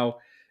mean, now,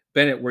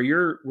 Bennett, where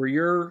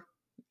your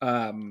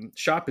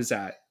shop is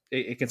at,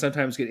 it can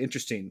sometimes get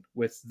interesting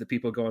with the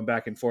people going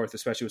back and forth,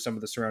 especially with some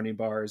of the surrounding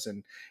bars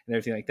and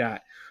everything like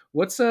that.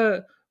 What's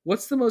the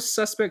most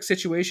suspect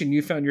situation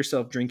you found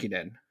yourself drinking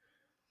in?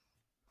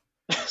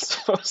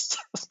 So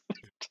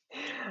suspect.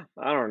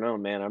 I don't know,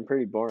 man. I'm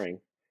pretty boring.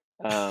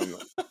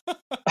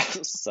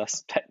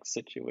 Suspect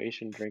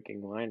situation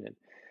drinking wine and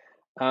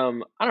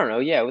I don't know.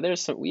 Yeah,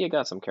 we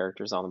got some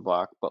characters on the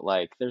block, but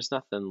like there's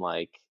nothing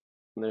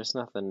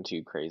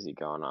too crazy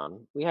going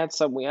on. We had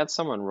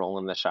someone roll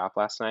in the shop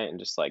last night and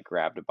just like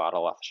grabbed a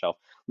bottle off the shelf.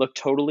 Looked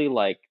totally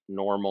like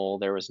normal.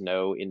 There was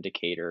no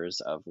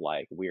indicators of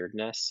like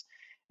weirdness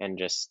and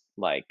just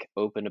like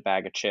opened a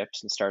bag of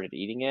chips and started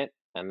eating it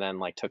and then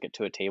like took it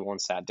to a table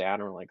and sat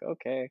down and we're like,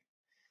 okay,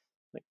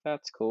 like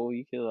that's cool.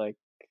 You could like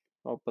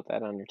I'll put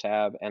that on your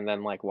tab, and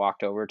then like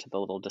walked over to the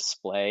little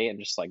display and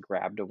just like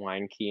grabbed a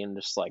wine key and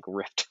just like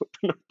ripped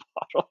open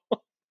a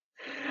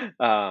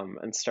bottle,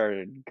 and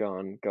started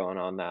going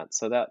on that.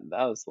 So that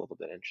was a little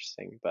bit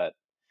interesting, but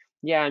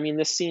yeah, I mean,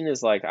 this scene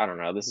is like I don't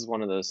know. This is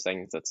one of those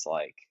things that's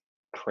like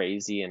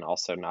crazy and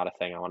also not a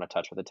thing I want to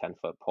touch with a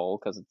 10-foot pole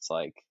because it's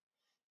like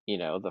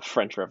the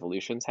French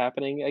Revolution's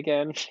happening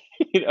again.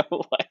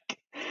 Like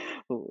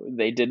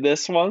they did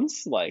this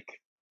once, like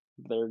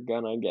they're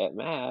gonna get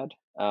mad.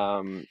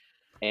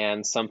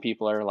 And some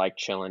people are like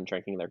chilling,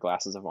 drinking their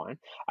glasses of wine.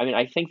 I mean,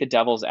 I think the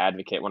devil's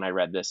advocate when I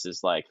read this is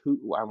like,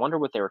 I wonder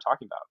what they were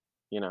talking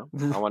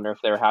about. I wonder if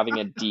they were having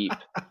a deep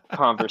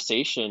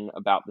conversation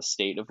about the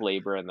state of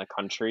labor in the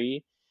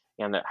country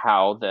and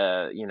how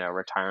the,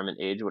 retirement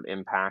age would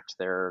impact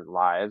their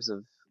lives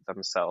of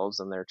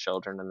themselves and their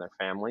children and their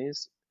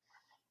families.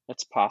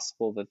 It's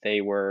possible that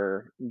they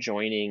were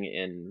joining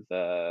in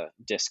the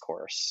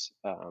discourse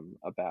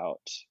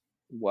about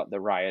what the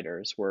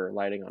rioters were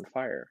lighting on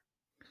fire.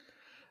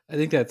 I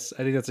think that's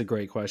a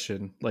great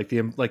question. Like the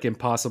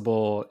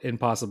impossible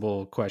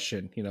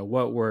question.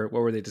 What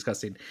were they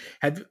discussing?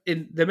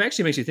 That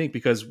actually makes you think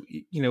because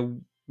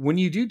when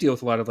you do deal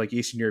with a lot of like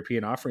Eastern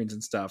European offerings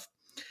and stuff,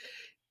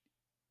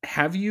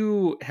 have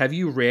you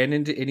ran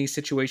into any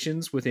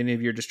situations with any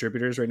of your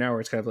distributors right now where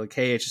it's kind of like,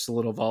 hey, it's just a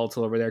little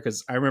volatile over there?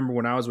 Because I remember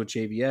when I was with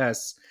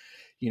JVS,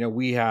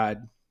 we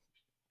had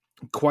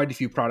quite a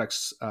few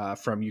products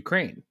from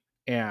Ukraine,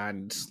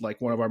 and like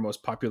one of our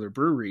most popular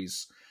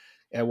breweries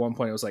at one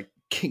point, it was like,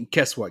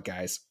 guess what,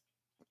 guys?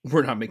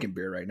 We're not making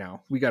beer right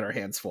now. We got our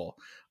hands full.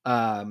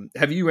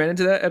 Have you ran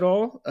into that at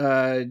all?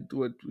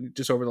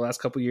 Just over the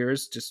last couple of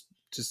years, just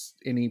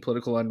any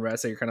political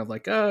unrest that you're kind of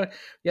like, yeah,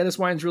 this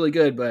wine's really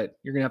good, but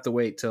you're gonna have to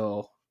wait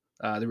till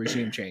the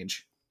regime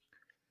change.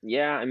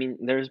 Yeah, I mean,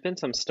 there's been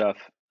some stuff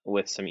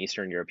with some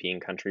Eastern European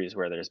countries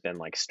where there's been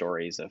like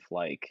stories of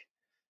like,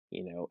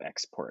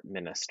 export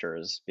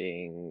ministers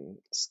being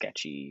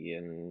sketchy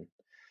and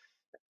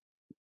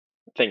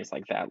things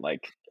like that.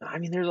 Like, I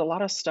mean, there's a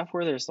lot of stuff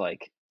where there's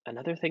like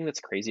another thing that's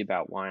crazy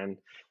about wine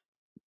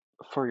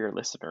for your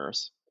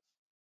listeners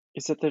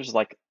is that there's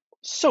like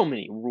so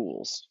many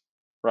rules,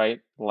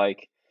 right?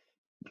 Like,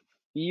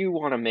 you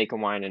want to make a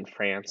wine in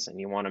France and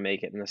you want to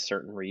make it in a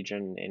certain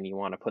region and you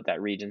want to put that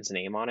region's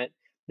name on it.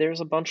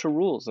 There's a bunch of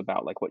rules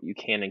about like what you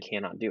can and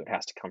cannot do. It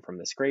has to come from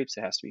this grapes.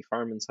 It has to be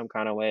farmed in some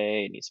kind of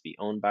way. It needs to be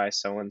owned by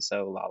so and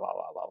so. La la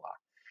la la la.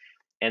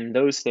 And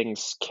those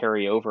things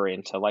carry over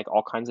into like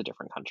all kinds of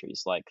different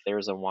countries. Like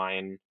there's a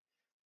wine.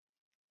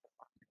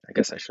 I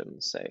guess I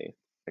shouldn't say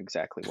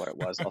exactly what it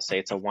was. I'll say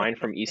it's a wine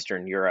from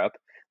Eastern Europe.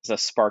 It's a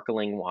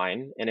sparkling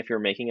wine. And if you're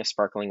making a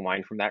sparkling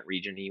wine from that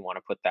region and you want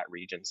to put that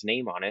region's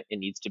name on it, it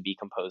needs to be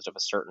composed of a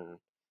certain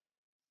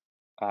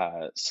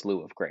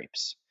slew of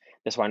grapes.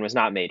 This wine was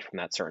not made from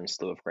that certain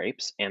slew of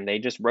grapes, and they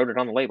just wrote it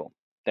on the label.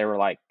 They were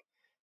like,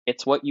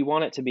 it's what you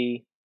want it to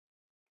be.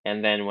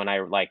 And then when I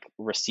like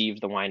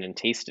received the wine and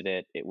tasted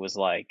it, it was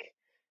like,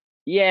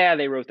 yeah,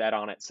 they wrote that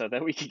on it so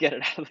that we could get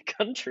it out of the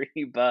country,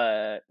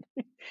 but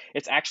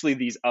it's actually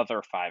these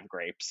other 5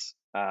 grapes.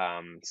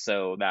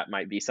 So that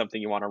might be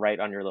something you want to write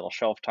on your little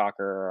shelf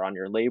talker or on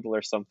your label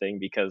or something,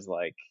 because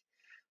like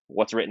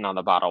what's written on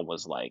the bottle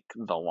was like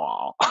the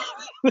law.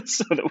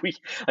 So that we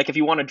like, if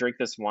you want to drink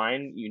this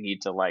wine, you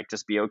need to like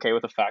just be okay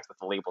with the fact that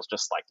the label's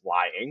just like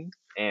lying.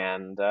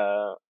 And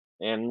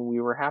we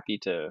were happy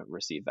to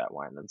receive that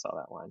wine and sell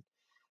that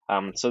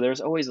wine. So there's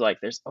always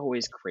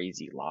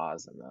crazy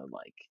laws, and the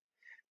like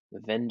the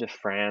Vin de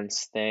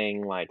France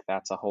thing, like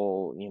that's a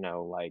whole,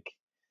 like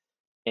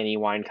any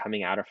wine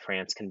coming out of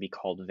France can be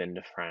called Vin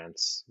de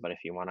France, but if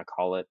you want to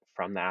call it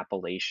from the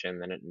appellation,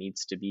 then it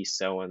needs to be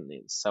so and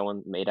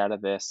made out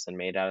of this and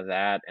made out of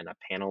that, and a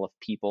panel of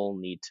people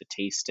need to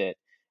taste it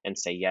and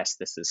say, yes,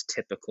 this is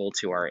typical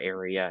to our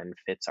area and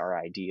fits our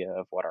idea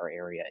of what our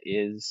area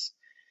is.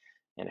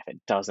 And if it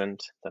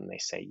doesn't, then they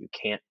say you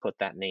can't put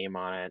that name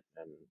on it,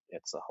 and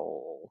it's a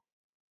whole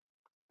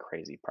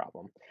crazy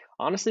problem.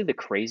 Honestly, the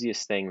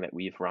craziest thing that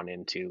we've run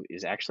into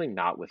is actually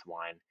not with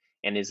wine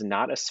and is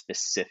not a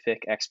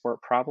specific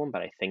export problem,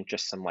 but I think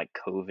just some like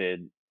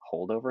COVID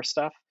holdover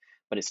stuff,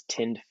 but it's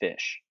tinned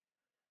fish.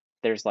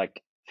 There's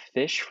like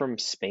fish from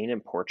Spain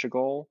and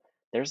Portugal.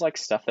 There's like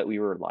stuff that we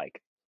were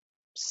like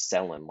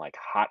selling like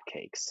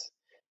hotcakes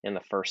in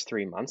the first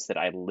 3 months that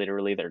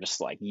they're just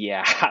like,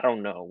 yeah, I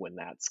don't know when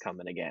that's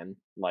coming again.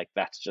 Like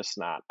that's just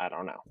not, I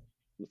don't know.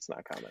 It's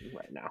not coming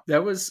right now.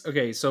 That was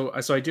okay. So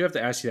I do have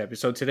to ask you that.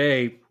 So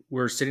today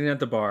we're sitting at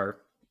the bar,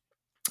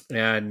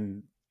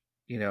 and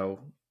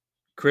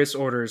Chris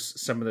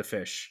orders some of the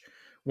fish,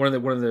 one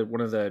of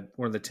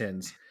the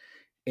tins,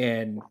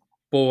 and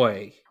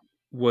boy,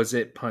 was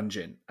it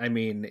pungent. I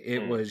mean,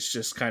 it was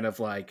just kind of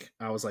like,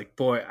 I was like,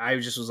 boy, I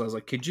was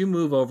like, could you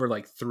move over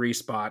like 3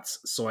 spots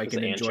so I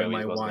can enjoy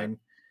my wine?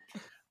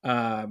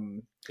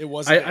 It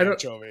wasn't I don't,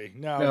 anchovy.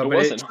 No, no, it but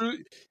wasn't.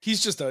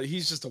 He's just a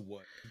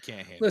wood. He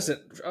can't handle. Listen,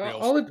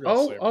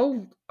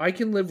 real I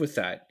can live with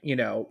that,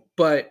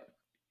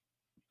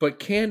 but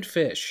canned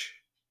fish,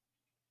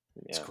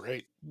 it's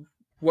great.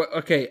 What?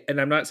 Okay, and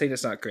I'm not saying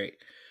it's not great,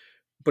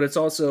 but it's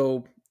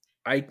also,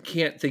 I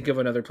can't think of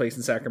another place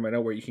in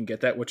Sacramento where you can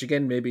get that. Which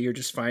again, maybe you're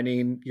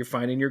finding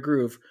your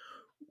groove.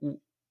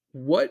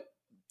 What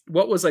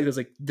was like? It was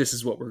like, this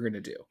is what we're gonna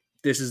do.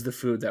 This is the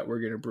food that we're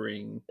gonna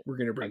bring. We're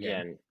gonna bring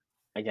again.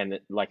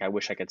 Like I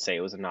wish I could say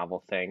it was a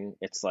novel thing.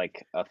 It's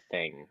like a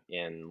thing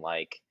in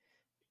like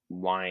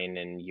wine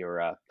in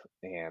Europe,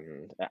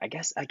 and I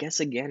guess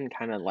again,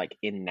 kind of like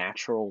in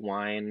natural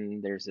wine,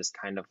 there's this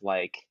kind of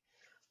like,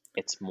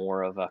 it's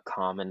more of a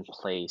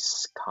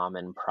commonplace,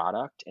 common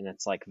product, and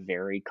it's like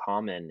very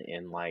common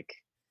in like,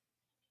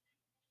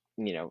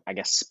 I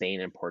guess Spain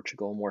and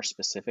Portugal more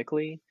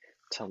specifically,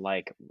 to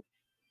like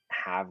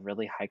have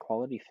really high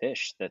quality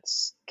fish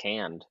that's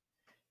canned,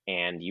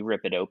 and you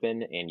rip it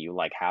open and you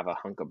like have a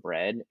hunk of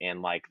bread,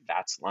 and like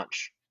that's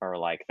lunch, or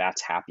like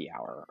that's happy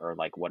hour, or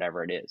like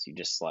whatever it is. You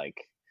just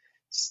like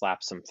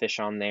slap some fish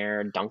on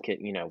there, dunk it,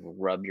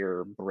 rub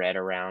your bread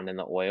around in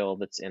the oil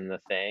that's in the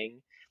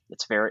thing.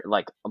 It's very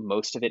like,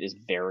 most of it is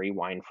very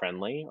wine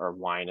friendly, or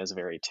wine is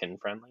very tin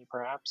friendly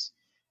perhaps.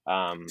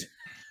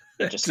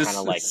 It just kind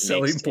of like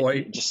selling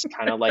point. it just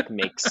kind of like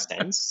makes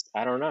sense.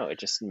 I don't know, it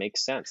just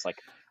makes sense. Like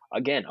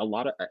again, a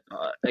lot of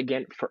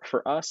again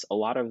for us, a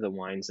lot of the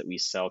wines that we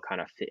sell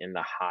kind of fit in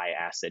the high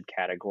acid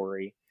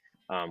category,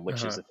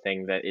 which is a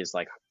thing that is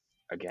like,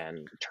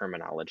 again,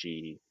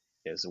 terminology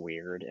is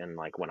weird, and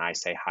like when I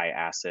say high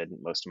acid,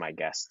 most of my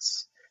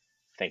guests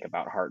think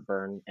about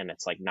heartburn, and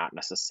it's like not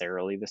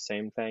necessarily the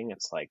same thing.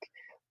 It's like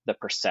the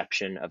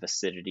perception of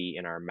acidity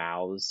in our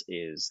mouths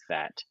is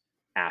that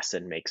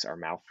acid makes our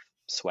mouth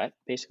sweat,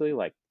 basically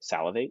like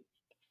salivate.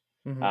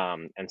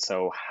 And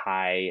so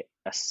high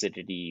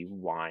acidity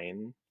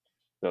wine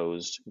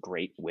goes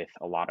great with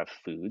a lot of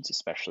foods,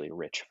 especially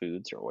rich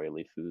foods or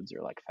oily foods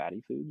or like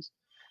fatty foods.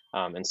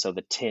 And so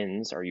the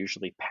tins are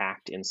usually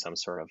packed in some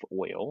sort of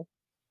oil,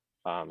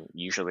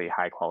 usually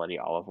high quality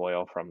olive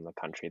oil from the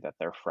country that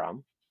they're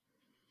from.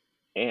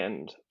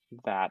 And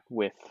that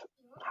with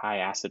high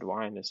acid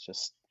wine is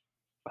just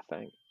a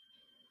thing.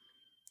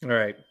 All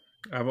right.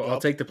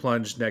 I'll take the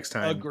plunge next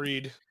time.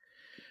 Agreed.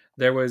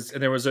 There was a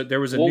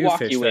We'll new walk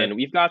fish you that... in.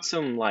 We've got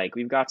some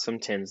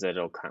tins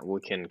we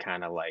can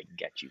kind of like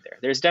get you there.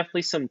 There's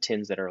definitely some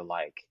tins that are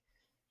like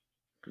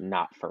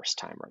not first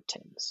timer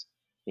tins.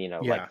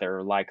 Like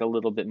they're like a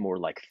little bit more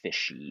like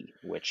fishy,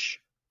 which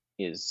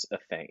is a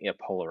thing, a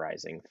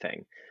polarizing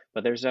thing.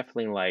 But there's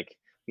definitely like,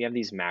 we have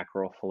these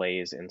mackerel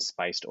fillets in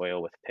spiced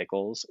oil with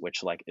pickles,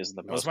 which like is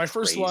the most my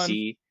first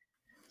crazy.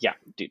 Yeah,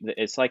 dude,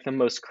 it's like the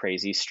most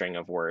crazy string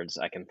of words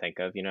I can think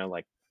of.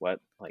 Like what,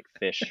 like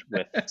fish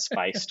with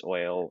spiced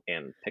oil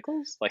and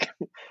pickles? Like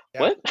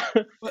what?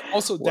 But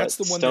also, that's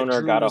the one Stoner that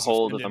Drew got a was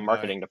hold of the offended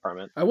marketing by.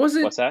 department. I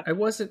wasn't. What's that? I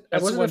wasn't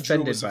That's the one Drew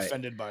offended was by.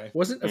 offended by.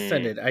 Wasn't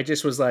offended. I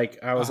just was like,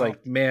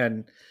 like,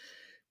 man,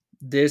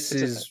 this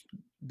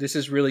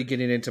is really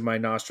getting into my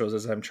nostrils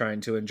as I'm trying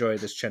to enjoy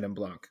this Chenin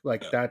Blanc.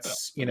 Like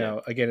that's,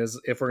 again, as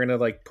if we're gonna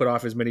like put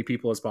off as many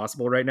people as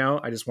possible right now,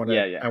 I just want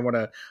to, I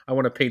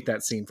want to paint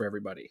that scene for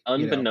everybody.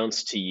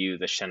 Unbeknownst to you,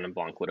 the Chenin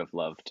Blanc would have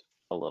loved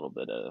a little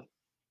bit of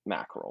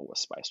mackerel with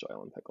spiced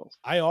oil and pickles.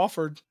 I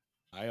offered.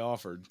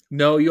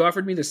 No, you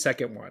offered me the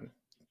second one,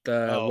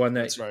 the one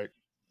that that's right,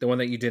 the one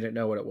that you didn't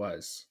know what it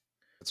was.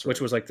 That's right.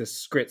 Which was like the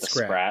scrat.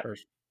 Sprat.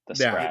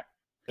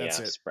 That's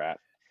it. Sprat.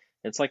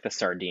 It's like the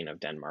sardine of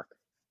Denmark.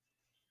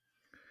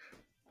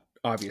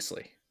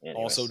 Obviously. Anyways,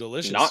 also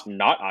delicious.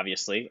 Not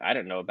obviously. I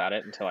didn't know about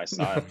it until I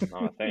saw it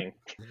on a thing.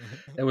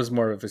 It was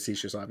more of a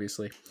facetious,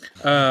 obviously.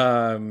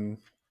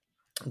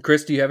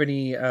 Chris, do you have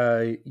any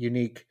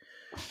unique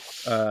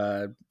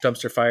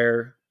dumpster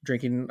fire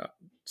drinking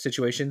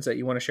situations that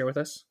you want to share with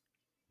us?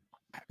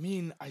 I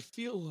mean, I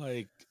feel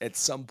like at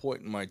some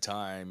point in my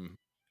time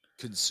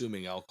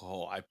consuming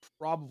alcohol, I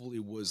probably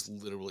was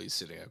literally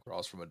sitting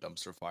across from a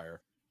dumpster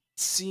fire.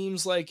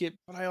 Seems like it,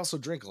 but I also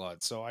drink a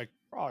lot, so I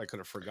probably could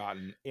have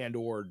forgotten and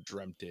or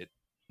dreamt it.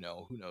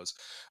 Who knows?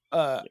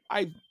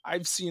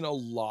 I've seen a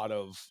lot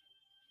of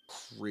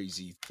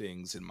crazy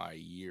things in my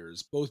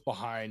years, both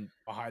behind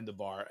the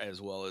bar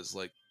as well as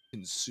like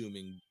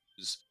consuming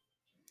booze.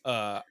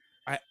 I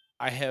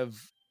have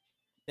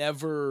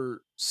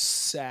never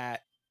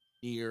sat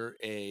near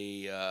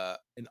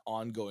an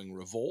ongoing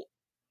revolt.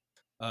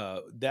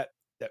 That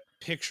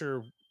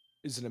picture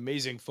is an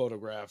amazing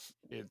photograph.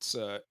 It's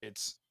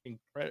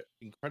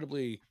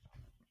incredibly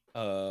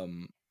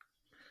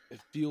it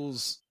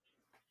feels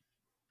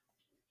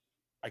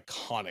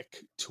iconic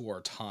to our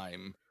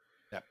time.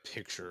 That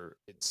picture,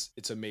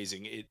 it's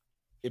amazing.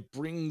 It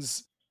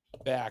brings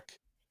back,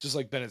 just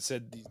like Bennett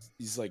said,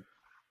 these like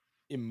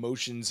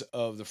emotions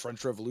of the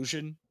French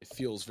Revolution. It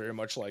feels very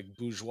much like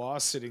bourgeois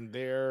sitting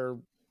there,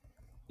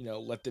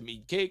 let them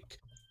eat cake.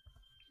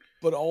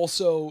 But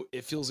also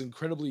it feels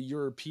incredibly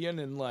European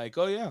and like,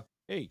 oh yeah,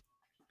 hey,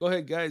 go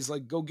ahead guys,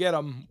 like go get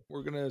them.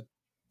 We're gonna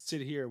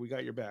sit here. We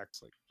got your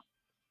backs. Like,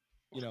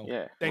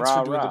 thanks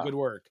for doing the good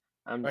work.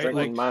 I'm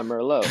drinking my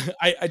Merlot.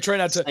 I try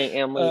not to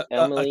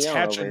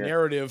attach a here.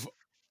 narrative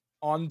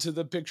onto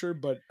the picture,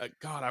 but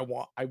God,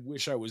 I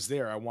wish I was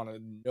there. I want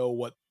to know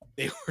what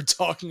they were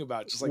talking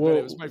about. Just like that,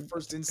 it was my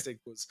first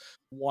instinct was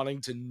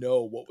wanting to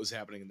know what was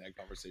happening in that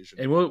conversation.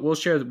 And we'll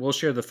share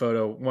the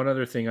photo. One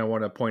other thing I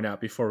want to point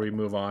out before we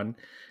move on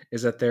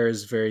is that there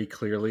is very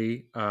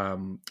clearly a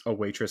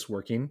waitress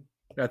working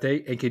that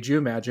day. And could you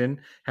imagine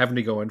having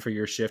to go in for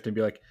your shift and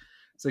be like,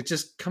 it's like,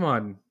 just come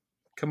on,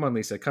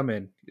 Lisa, come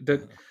in.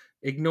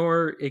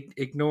 Ignore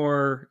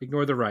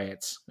the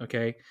riots.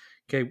 Okay,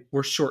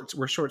 we're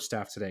short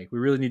staffed today. We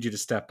really need you to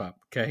step up.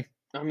 Okay.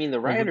 I mean, the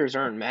rioters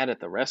aren't mad at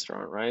the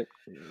restaurant, right?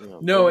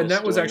 No, and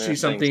that was actually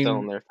something. Still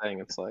in their thing.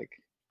 It's like,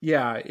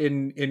 yeah.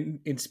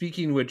 In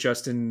speaking with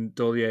Justin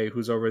Dollier,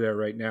 who's over there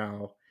right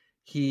now,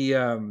 he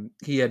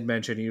had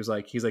mentioned he's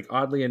like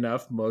oddly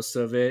enough, most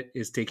of it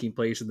is taking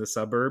place in the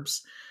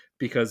suburbs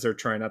because they're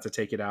trying not to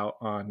take it out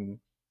on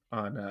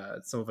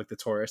some of like the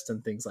tourists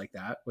and things like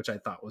that, which I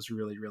thought was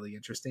really, really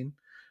interesting.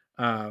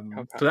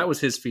 So that was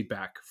his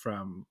feedback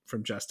from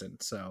Justin.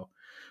 So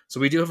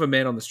we do have a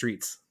man on the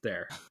streets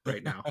there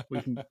right now.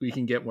 We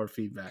can get more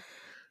feedback,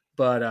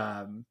 but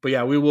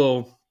yeah,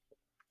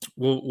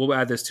 we'll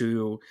add this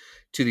to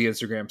the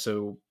Instagram.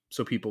 So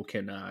so people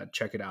can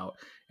check it out,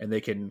 and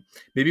they can,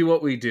 maybe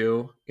what we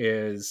do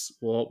is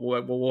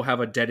we'll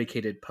have a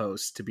dedicated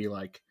post to be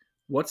like,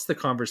 what's the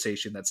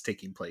conversation that's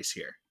taking place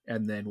here,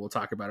 and then we'll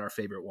talk about our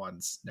favorite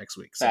ones next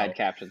week. So Bad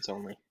captions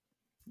only.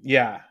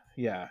 yeah,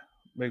 we have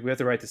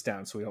to write this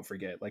down so we don't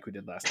forget, like we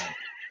did last time.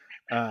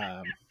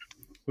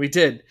 We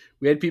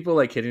had people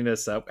like hitting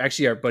us up.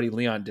 Actually, our buddy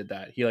Leon did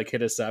that. He like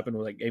hit us up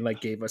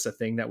and gave us a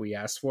thing that we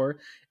asked for,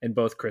 and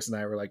both Chris and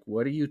I were like,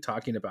 what are you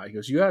talking about? He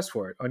goes, you asked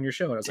for it on your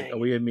show. And I was like, oh,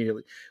 we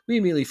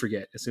immediately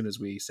forget as soon as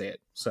we say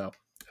it. So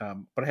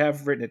but I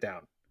have written it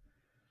down,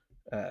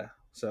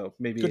 so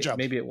maybe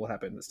it will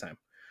happen this time.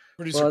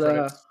 Producer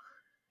credits.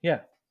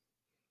 Yeah,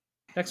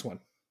 next one.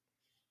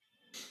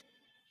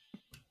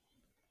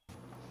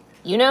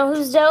 You know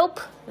who's dope?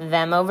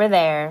 Them over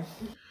there.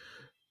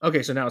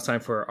 Okay, so now it's time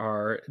for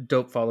our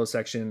dope follow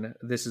section.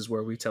 This is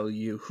where we tell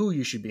you who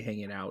you should be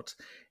hanging out,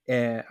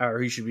 or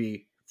who you should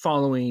be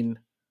following,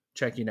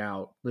 checking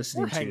out,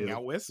 listening to, hanging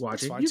out with,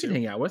 watching. You can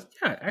hang out with.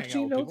 Yeah,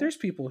 actually, there's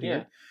people here.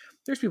 Yeah.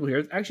 There's people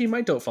here. Actually,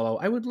 my dope follow.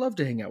 I would love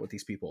to hang out with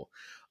these people.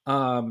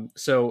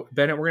 So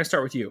Bennett, we're gonna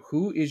start with you.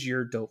 Who is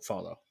your dope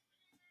follow?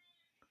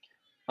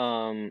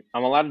 I'm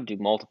allowed to do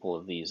multiple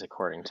of these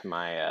according to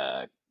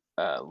my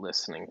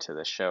listening to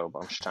the show a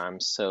bunch of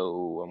times,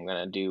 so I'm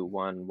gonna do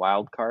one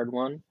wild card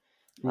one.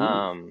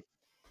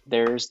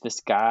 There's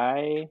this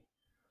guy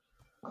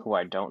who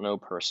I don't know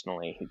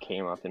personally who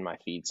came up in my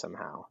feed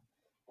somehow.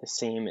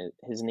 His name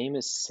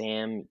is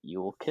Sam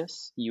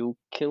Eukilis.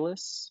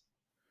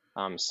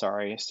 I'm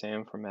sorry,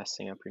 Sam, for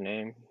messing up your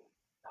name.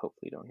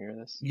 Hopefully you don't hear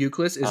this.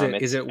 Euclid?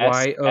 Is it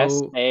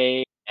Y-O?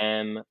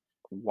 SAMYOUKILIS?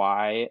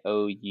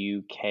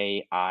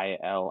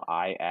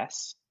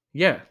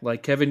 Yeah,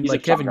 like Kevin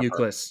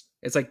Euclid.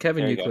 It's like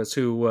Kevin Euclid,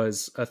 who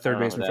was a third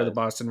baseman for the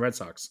Boston Red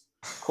Sox.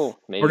 Cool.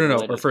 Maybe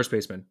or first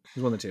baseman.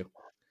 He's one of the two.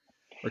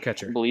 Or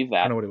catcher. I believe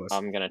that. I don't know what he was.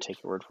 I'm going to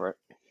take your word for it.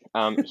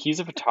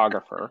 He's a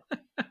photographer.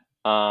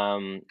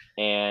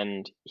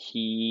 And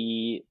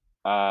he...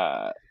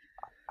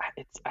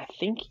 I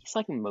think he's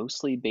like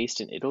mostly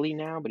based in Italy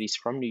now, but he's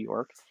from New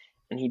York,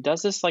 and he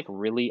does this like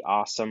really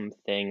awesome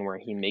thing where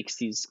he makes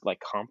these like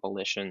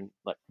compilation.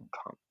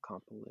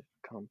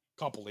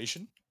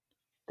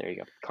 There you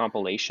go,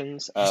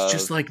 compilations. He's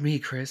just like me,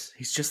 Chris.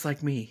 He's just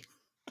like me.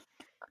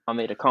 I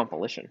made a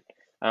compilation.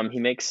 He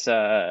makes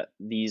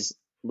these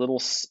little.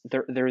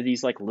 They're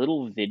these like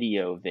little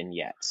video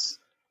vignettes,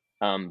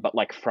 but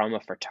like from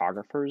a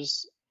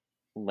photographer's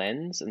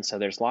lens, and so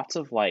there's lots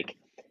of like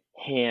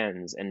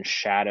hands and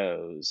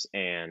shadows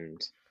and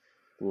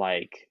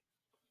like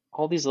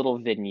all these little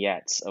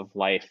vignettes of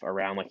life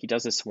around. Like he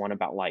does this one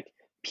about like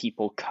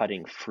people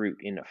cutting fruit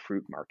in a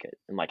fruit market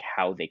and like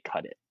how they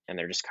cut it, and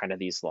they're just kind of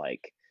these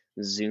like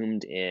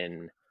zoomed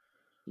in,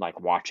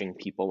 like watching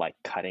people like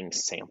cutting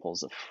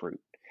samples of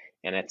fruit,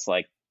 and it's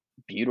like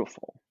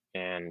beautiful,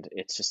 and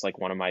it's just like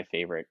one of my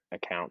favorite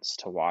accounts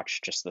to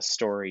watch, just the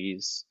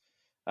stories.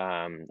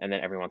 And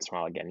then every once in a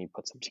while again he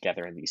puts them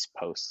together in these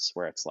posts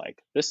where it's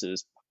like, this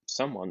is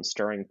someone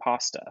stirring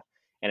pasta,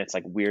 and it's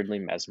like weirdly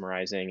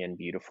mesmerizing and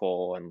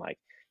beautiful, and like,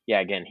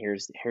 yeah, again,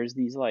 here's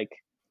these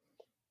like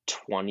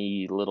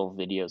 20 little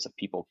videos of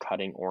people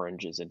cutting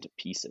oranges into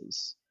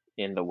pieces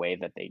in the way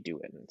that they do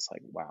it, and it's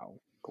like, wow,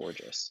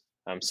 gorgeous.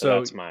 So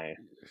that's my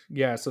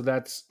so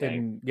that's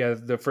thing.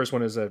 The first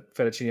one is a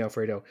fettuccine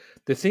alfredo.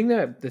 The thing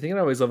that I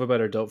always love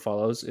about our dope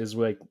follows is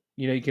like,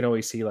 you can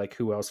always see like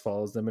who else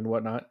follows them and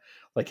whatnot,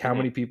 like how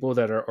many people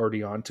that are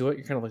already onto it.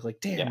 You're kind of like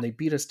damn, they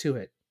beat us to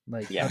it.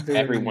 Like,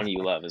 everyone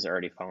you love is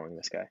already following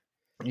this guy.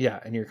 Yeah,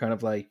 and you're kind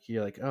of like,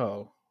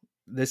 oh,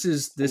 this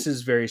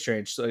is very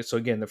strange. So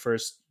again, the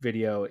first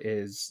video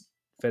is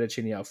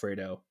fettuccine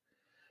alfredo,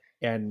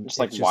 and just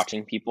like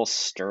watching people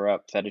stir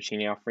up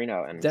fettuccine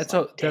alfredo, and that's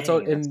all.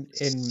 In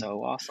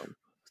so awesome.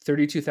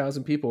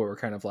 32,000 people were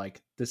kind of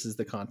like, this is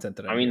the content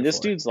that I mean, this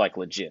dude's like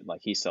legit.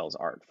 Like he sells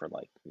art for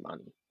like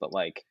money, but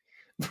like,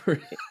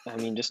 I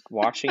mean, just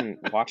watching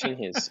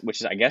his,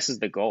 which is I guess is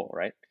the goal,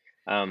 right?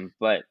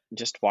 But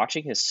just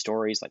watching his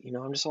stories, like,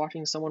 I'm just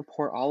watching someone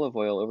pour olive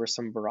oil over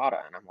some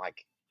burrata, and I'm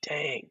like,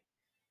 dang,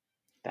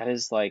 that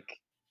is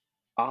like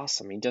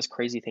awesome. He does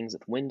crazy things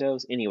with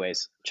windows.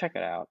 Anyways, check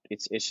it out.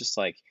 It's just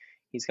like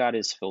he's got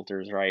his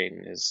filters right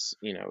and his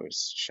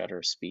his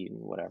shutter speed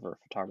and whatever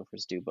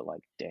photographers do, but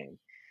like, dang,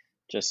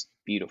 just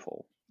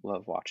beautiful.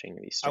 Love watching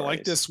these stories. I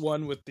like this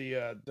one with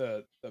the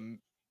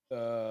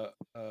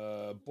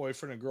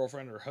boyfriend and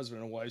girlfriend, or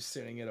husband and wife,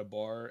 standing at a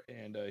bar,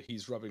 and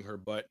he's rubbing her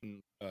butt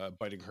and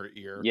biting her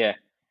ear. Yeah,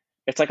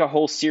 it's like a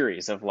whole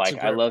series of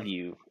like I love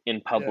you in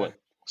public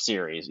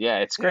series. Yeah,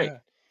 it's great.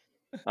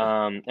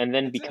 And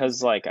then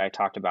because like I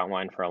talked about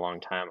wine for a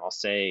long time, I'll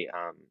say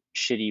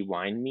shitty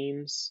wine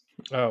memes.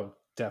 Oh,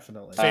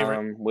 definitely.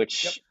 Favorite.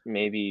 Which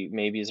maybe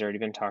has already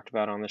been talked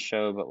about on the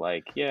show, but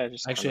like, yeah,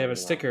 just I actually have a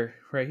sticker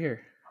right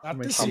here.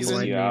 Not this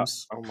season.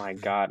 Oh my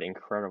god,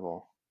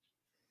 incredible.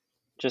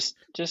 Just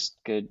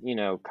good,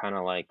 kind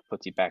of like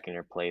puts you back in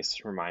your place,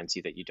 reminds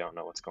you that you don't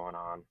know what's going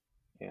on,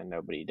 and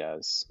nobody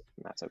does,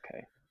 and that's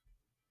okay.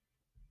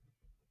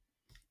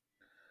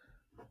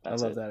 I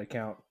love that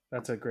account.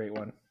 That's a great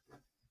one.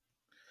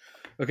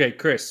 Okay,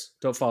 Chris,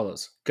 dope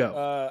follows.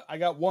 Go. I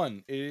got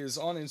one. It is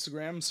on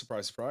Instagram,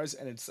 surprise, surprise,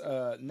 and it's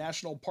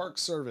National Park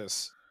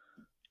Service.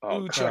 Oh,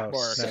 Blue God, check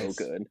mark. so nice.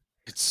 good.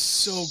 It's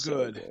so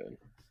good.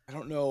 I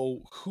don't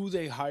know who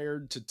they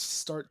hired to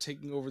start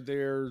taking over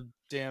their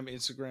damn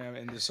Instagram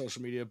and their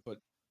social media, but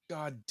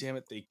god damn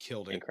it, they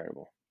killed it.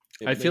 Incredible.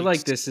 I feel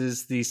like this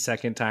is the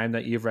second time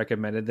that you've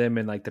recommended them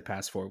in like the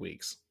past 4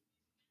 weeks.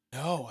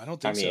 No, I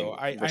don't think I mean, so.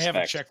 I have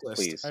a respect, checklist.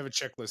 please. I have a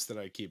checklist that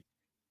I keep.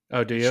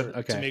 Oh, do you?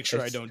 Okay. To make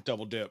sure I don't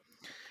double dip.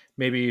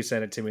 Maybe you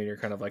sent it to me and you're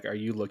kind of like, are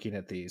you looking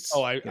at these?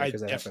 Oh, I You know,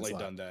 'cause that happens definitely a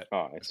lot. done that.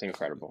 Oh, it's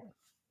incredible.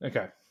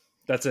 Okay.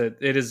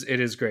 It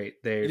is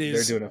great. They're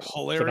doing a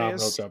phenomenal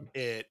hilarious. job.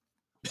 It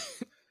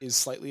is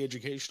slightly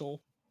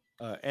educational,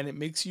 and it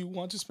makes you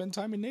want to spend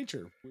time in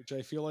nature, which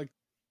I feel like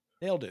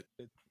nailed it.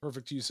 It's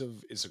perfect use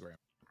of Instagram.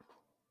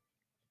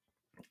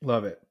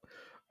 Love it.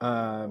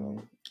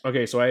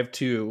 Okay, so I have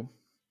two.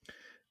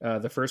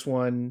 The first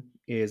one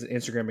is an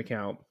Instagram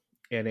account,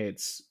 and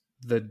it's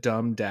the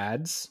Dumb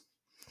Dads.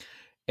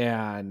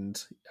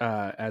 And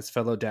as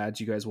fellow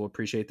dads, you guys will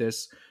appreciate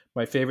this.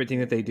 My favorite thing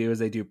that they do is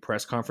they do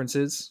press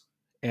conferences,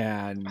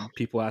 and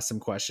people ask them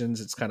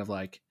questions. It's kind of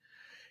like,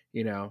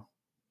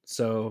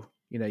 so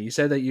you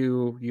said that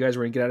you guys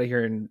were gonna get out of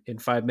here in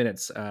 5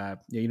 minutes.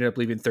 You ended up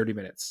leaving 30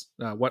 minutes.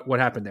 What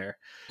happened there?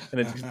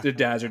 And the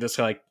dads are just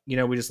like,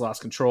 we just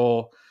lost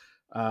control.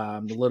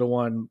 The little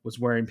one was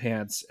wearing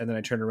pants, and then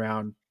I turned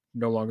around,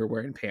 no longer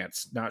wearing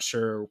pants. Not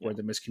sure where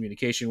the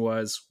miscommunication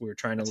was. We were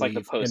trying to leave. It's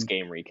like the post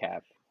game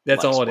recap.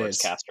 That's like all it is.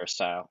 Sportscaster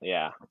style.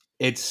 Yeah.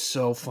 It's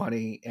so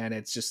funny, and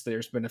it's just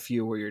there's been a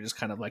few where you're just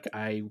kind of like,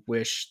 I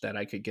wish that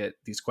I could get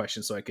these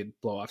questions so I could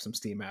blow off some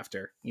steam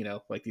after,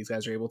 like these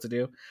guys are able to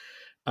do.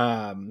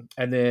 And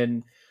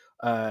then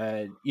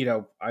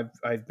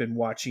I've been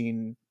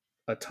watching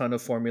a ton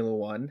of Formula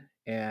One,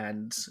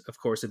 and of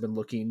course I've been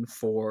looking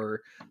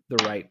for the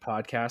right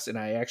podcast.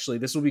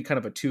 And this will be kind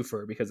of a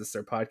twofer because it's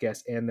their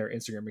podcast and their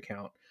Instagram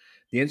account.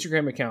 The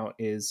Instagram account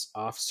is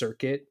Off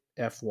Circuit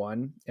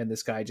F1, and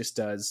this guy just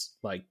does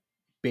like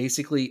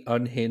basically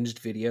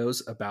unhinged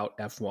videos about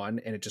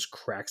F1, and it just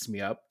cracks me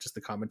up, just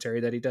the commentary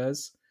that he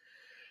does.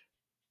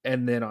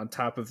 And then on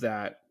top of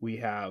that, we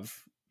have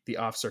the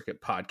Off Circuit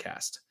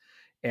podcast.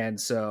 And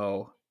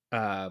so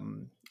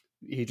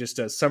he just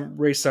does some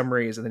race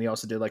summaries, and then he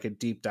also did like a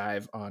deep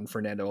dive on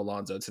Fernando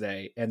Alonso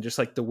today. And just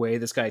like the way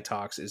this guy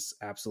talks is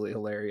absolutely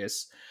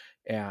hilarious.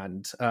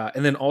 And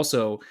then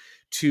also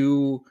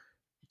to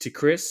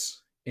Chris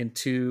and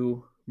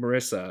to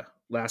Marissa,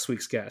 last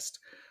week's guest,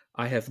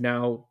 I have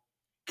now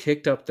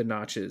kicked up the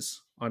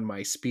notches on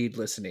my speed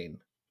listening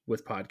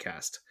with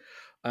podcast.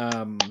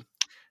 I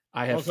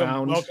have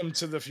welcome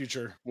to the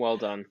future. Well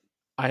done.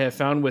 I have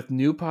found with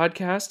new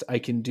podcast, I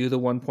can do the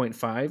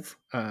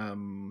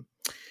 1.5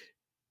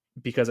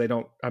 because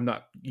I'm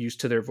not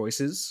used to their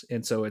voices.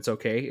 And so it's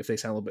okay if they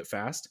sound a little bit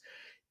fast.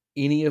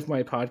 Any of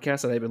my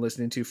podcasts that I've been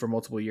listening to for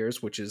multiple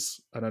years, which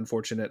is an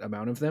unfortunate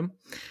amount of them,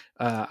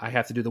 I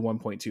have to do the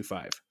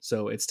 1.25.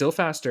 So it's still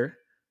faster,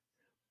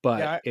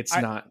 but it's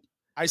not.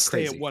 I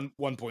stay crazy. at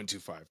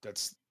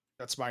 1.25.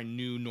 That's my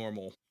new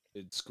normal.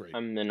 It's great.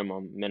 I'm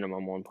minimum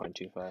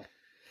 1.25.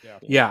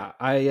 Yeah.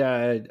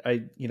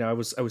 I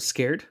was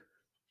scared.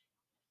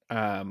 But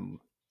I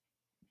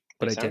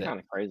did it. Kind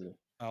of crazy.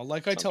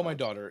 Like I tell my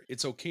daughter,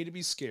 it's okay to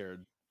be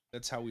scared.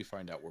 That's how we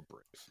find out we're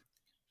brave.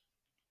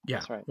 Yeah.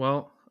 That's right.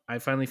 Well, I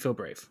finally feel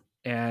brave,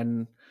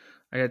 and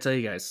I gotta tell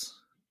you guys,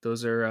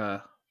 those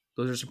are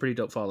some pretty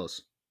dope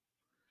follows.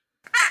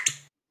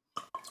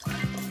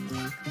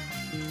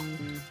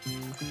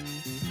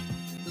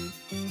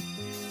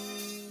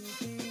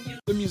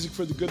 The music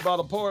for the Good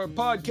Bottle Pour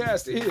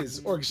podcast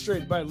is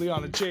orchestrated by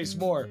Leon and Chase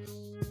Moore,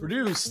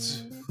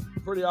 produced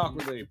pretty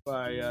awkwardly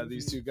by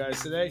these two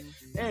guys today.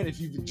 And if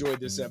you've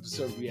enjoyed this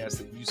episode, we ask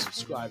that you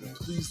subscribe and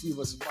please leave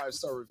us a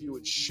 5-star review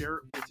and share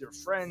it with your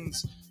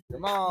friends, your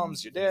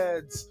moms, your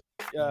dads.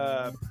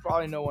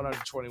 Probably no one under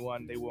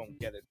 21, they won't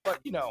get it.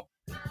 But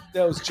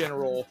those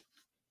general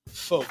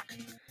folk.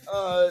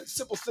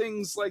 Simple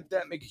things like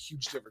that make a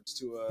huge difference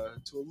to a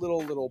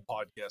little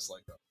podcast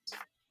like us.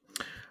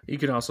 You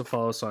can also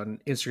follow us on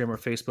Instagram or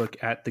Facebook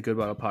at The Good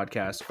Bottle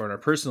Podcast, or on our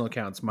personal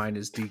accounts. Mine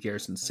is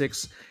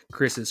dgarrison6.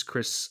 Chris is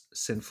Chris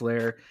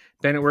Sinflair.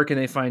 Bennett, where can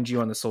they find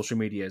you on the social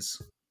medias?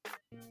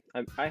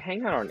 I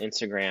hang out on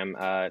Instagram.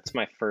 It's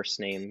my first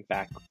name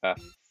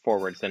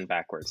forwards then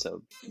backwards.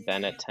 So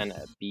Bennett,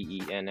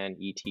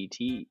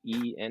 BENNETTENNEB.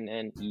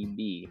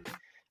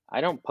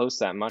 I don't post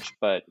that much,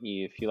 but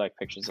if you like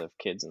pictures of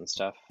kids and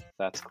stuff,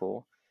 that's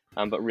cool.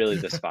 But really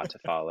the spot to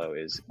follow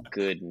is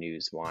Good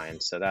News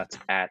Wine. So that's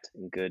at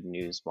Good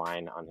News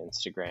Wine on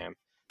Instagram.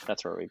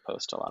 That's where we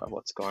post a lot of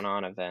what's going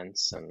on,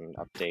 events and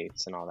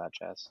updates and all that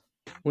jazz.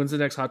 When's the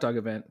next hot dog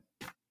event?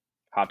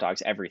 Hot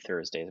dogs every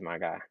Thursday is my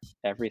guy.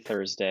 Every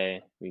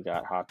Thursday we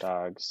got hot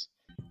dogs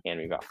and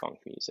we got funk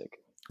music.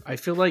 I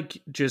feel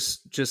like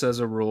just as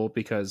a rule,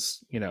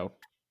 because you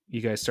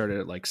guys started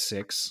at like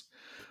 6,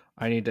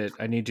 I need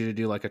you to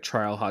do like a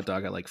trial hot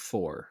dog at like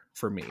 4.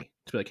 for me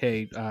to be like,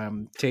 hey,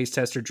 taste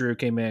tester Drew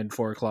came in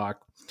 4:00.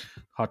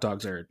 Hot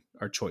dogs are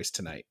our choice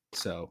tonight.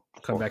 So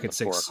come back at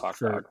 6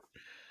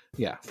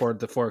 for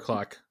the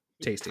 4:00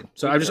 tasting.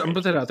 So I'm gonna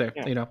put that out there.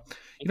 You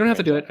don't have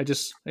to do it. I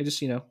just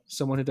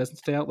someone who doesn't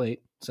stay out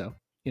late. So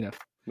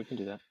we can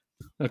do that.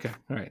 Okay.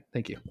 All right.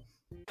 Thank you.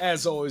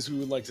 As always, we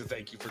would like to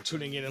thank you for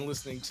tuning in and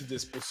listening to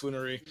this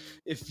buffoonery.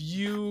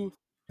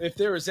 If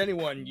there is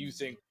anyone you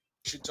think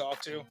you should talk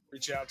to,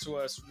 reach out to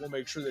us. We'll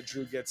make sure that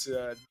Drew gets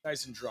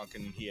nice and drunk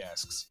and he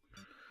asks.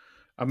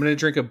 I'm gonna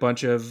drink a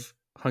bunch of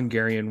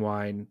Hungarian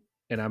wine,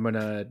 and I'm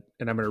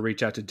gonna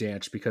reach out to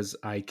Danch because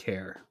I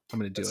care. I'm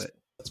gonna do it.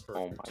 That's perfect.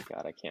 Oh my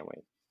god, I can't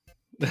wait.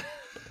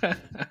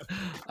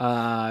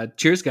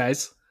 Cheers,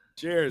 guys.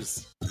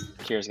 Cheers,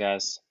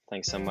 guys.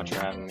 Thanks so much for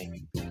having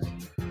me.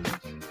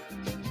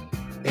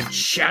 And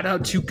shout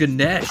out to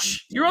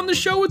Ganesh. You're on the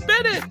show with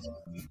Bennett.